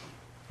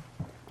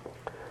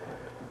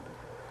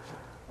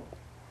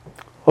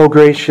 Oh,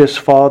 gracious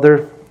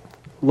Father,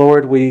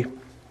 Lord, we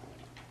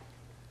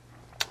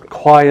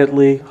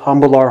quietly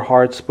humble our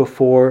hearts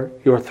before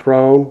Your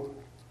throne.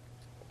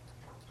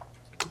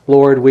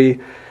 Lord, we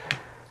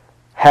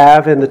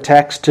have in the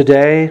text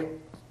today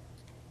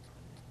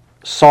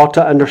sought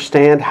to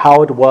understand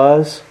how it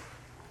was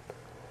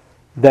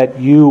that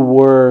You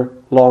were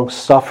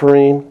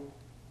long-suffering,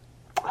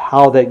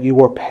 how that You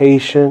were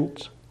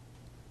patient,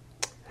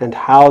 and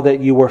how that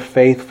You were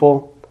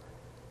faithful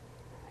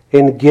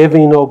in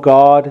giving, O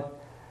God,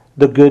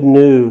 the good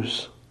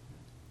news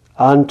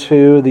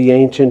unto the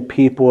ancient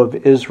people of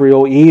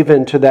Israel,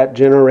 even to that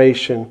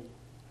generation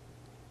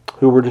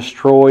who were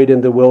destroyed in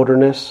the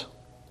wilderness.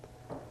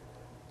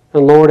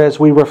 And Lord, as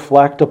we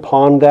reflect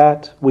upon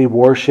that, we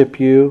worship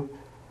You.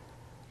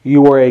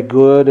 You are a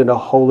good and a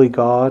holy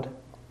God.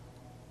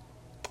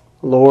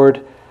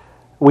 Lord,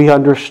 we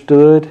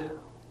understood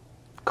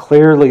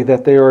clearly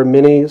that there are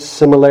many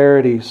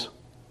similarities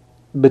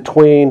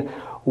between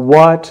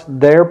what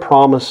their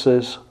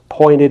promises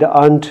pointed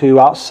unto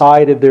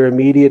outside of their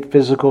immediate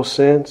physical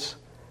sense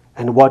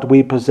and what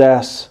we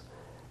possess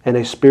in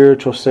a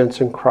spiritual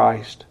sense in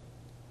Christ.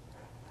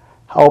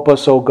 Help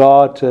us, O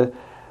God, to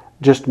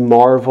just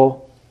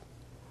marvel.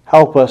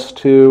 Help us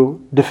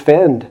to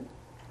defend.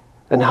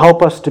 And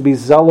help us to be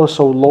zealous,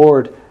 O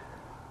Lord,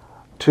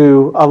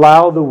 to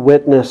allow the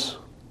witness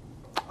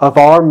of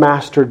our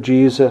Master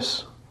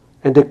Jesus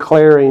and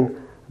declaring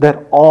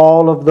that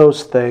all of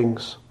those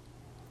things,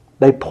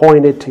 they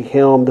pointed to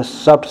Him, the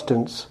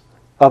substance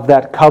of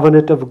that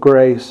covenant of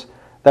grace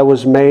that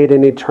was made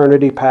in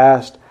eternity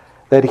past,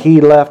 that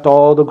He left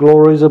all the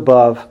glories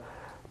above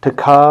to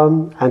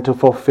come and to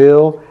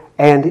fulfill,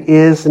 and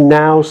is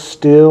now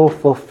still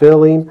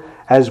fulfilling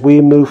as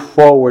we move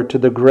forward to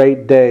the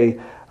great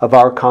day of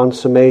our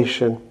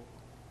consummation.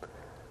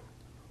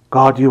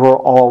 God, You are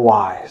all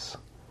wise.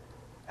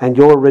 And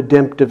Your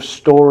redemptive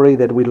story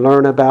that we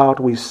learn about,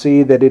 we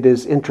see that it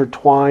is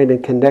intertwined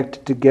and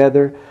connected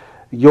together.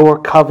 Your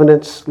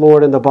covenants,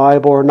 Lord, in the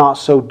Bible are not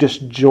so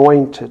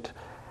disjointed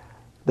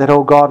that,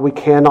 oh God, we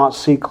cannot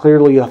see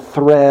clearly a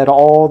thread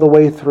all the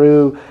way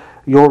through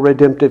Your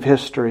redemptive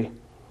history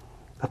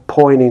of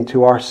pointing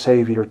to our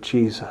Savior,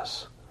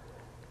 Jesus.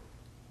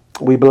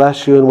 We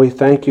bless You and we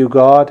thank You,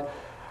 God,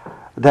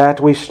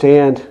 that we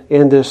stand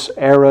in this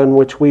era in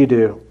which we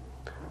do,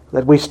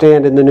 that we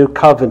stand in the new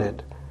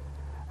covenant.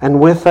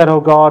 And with that,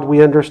 oh God,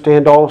 we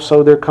understand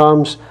also there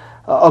comes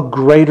a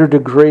greater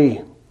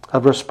degree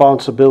of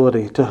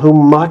responsibility. To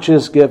whom much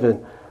is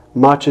given,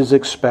 much is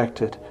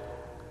expected.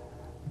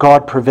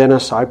 God, prevent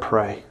us, I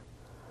pray,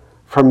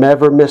 from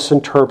ever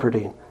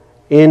misinterpreting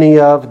any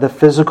of the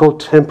physical,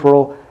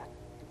 temporal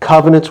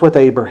covenants with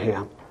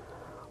Abraham.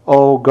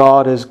 Oh,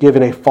 God has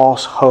given a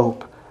false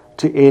hope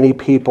to any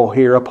people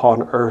here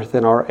upon earth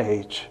in our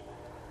age.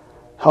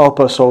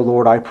 Help us, O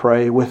Lord, I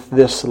pray, with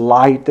this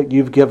light that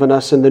You've given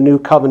us in the new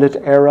covenant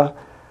era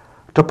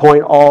to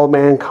point all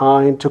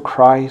mankind to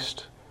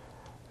Christ.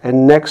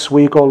 And next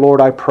week, O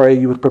Lord, I pray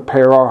You would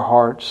prepare our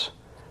hearts.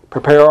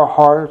 Prepare our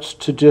hearts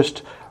to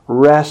just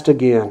rest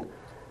again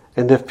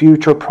in the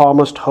future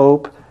promised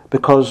hope.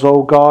 Because,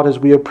 O God, as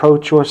we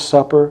approach Your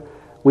supper,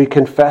 we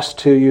confess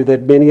to you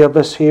that many of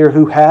us here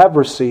who have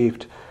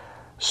received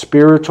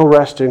spiritual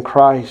rest in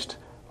Christ,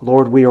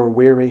 Lord, we are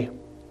weary.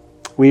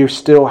 We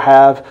still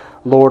have,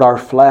 Lord, our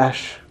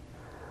flesh.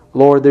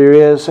 Lord, there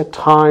is at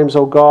times,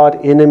 oh God,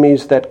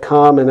 enemies that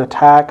come and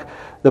attack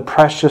the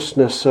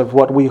preciousness of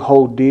what we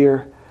hold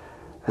dear.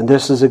 And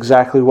this is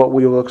exactly what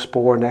we will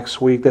explore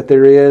next week, that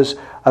there is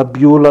a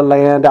Beulah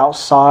land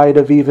outside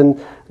of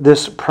even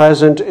this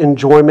present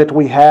enjoyment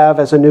we have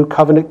as a new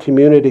covenant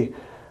community.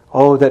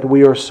 Oh, that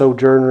we are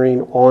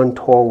sojourning on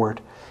toward.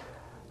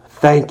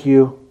 Thank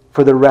you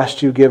for the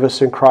rest you give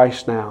us in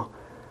Christ now.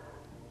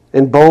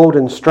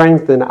 Embolden and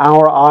strengthen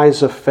our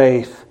eyes of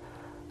faith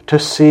to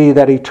see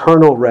that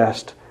eternal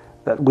rest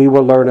that we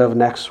will learn of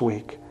next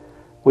week.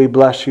 We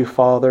bless you,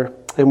 Father,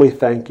 and we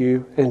thank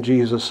you. In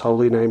Jesus'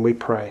 holy name we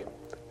pray.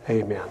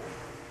 Amen.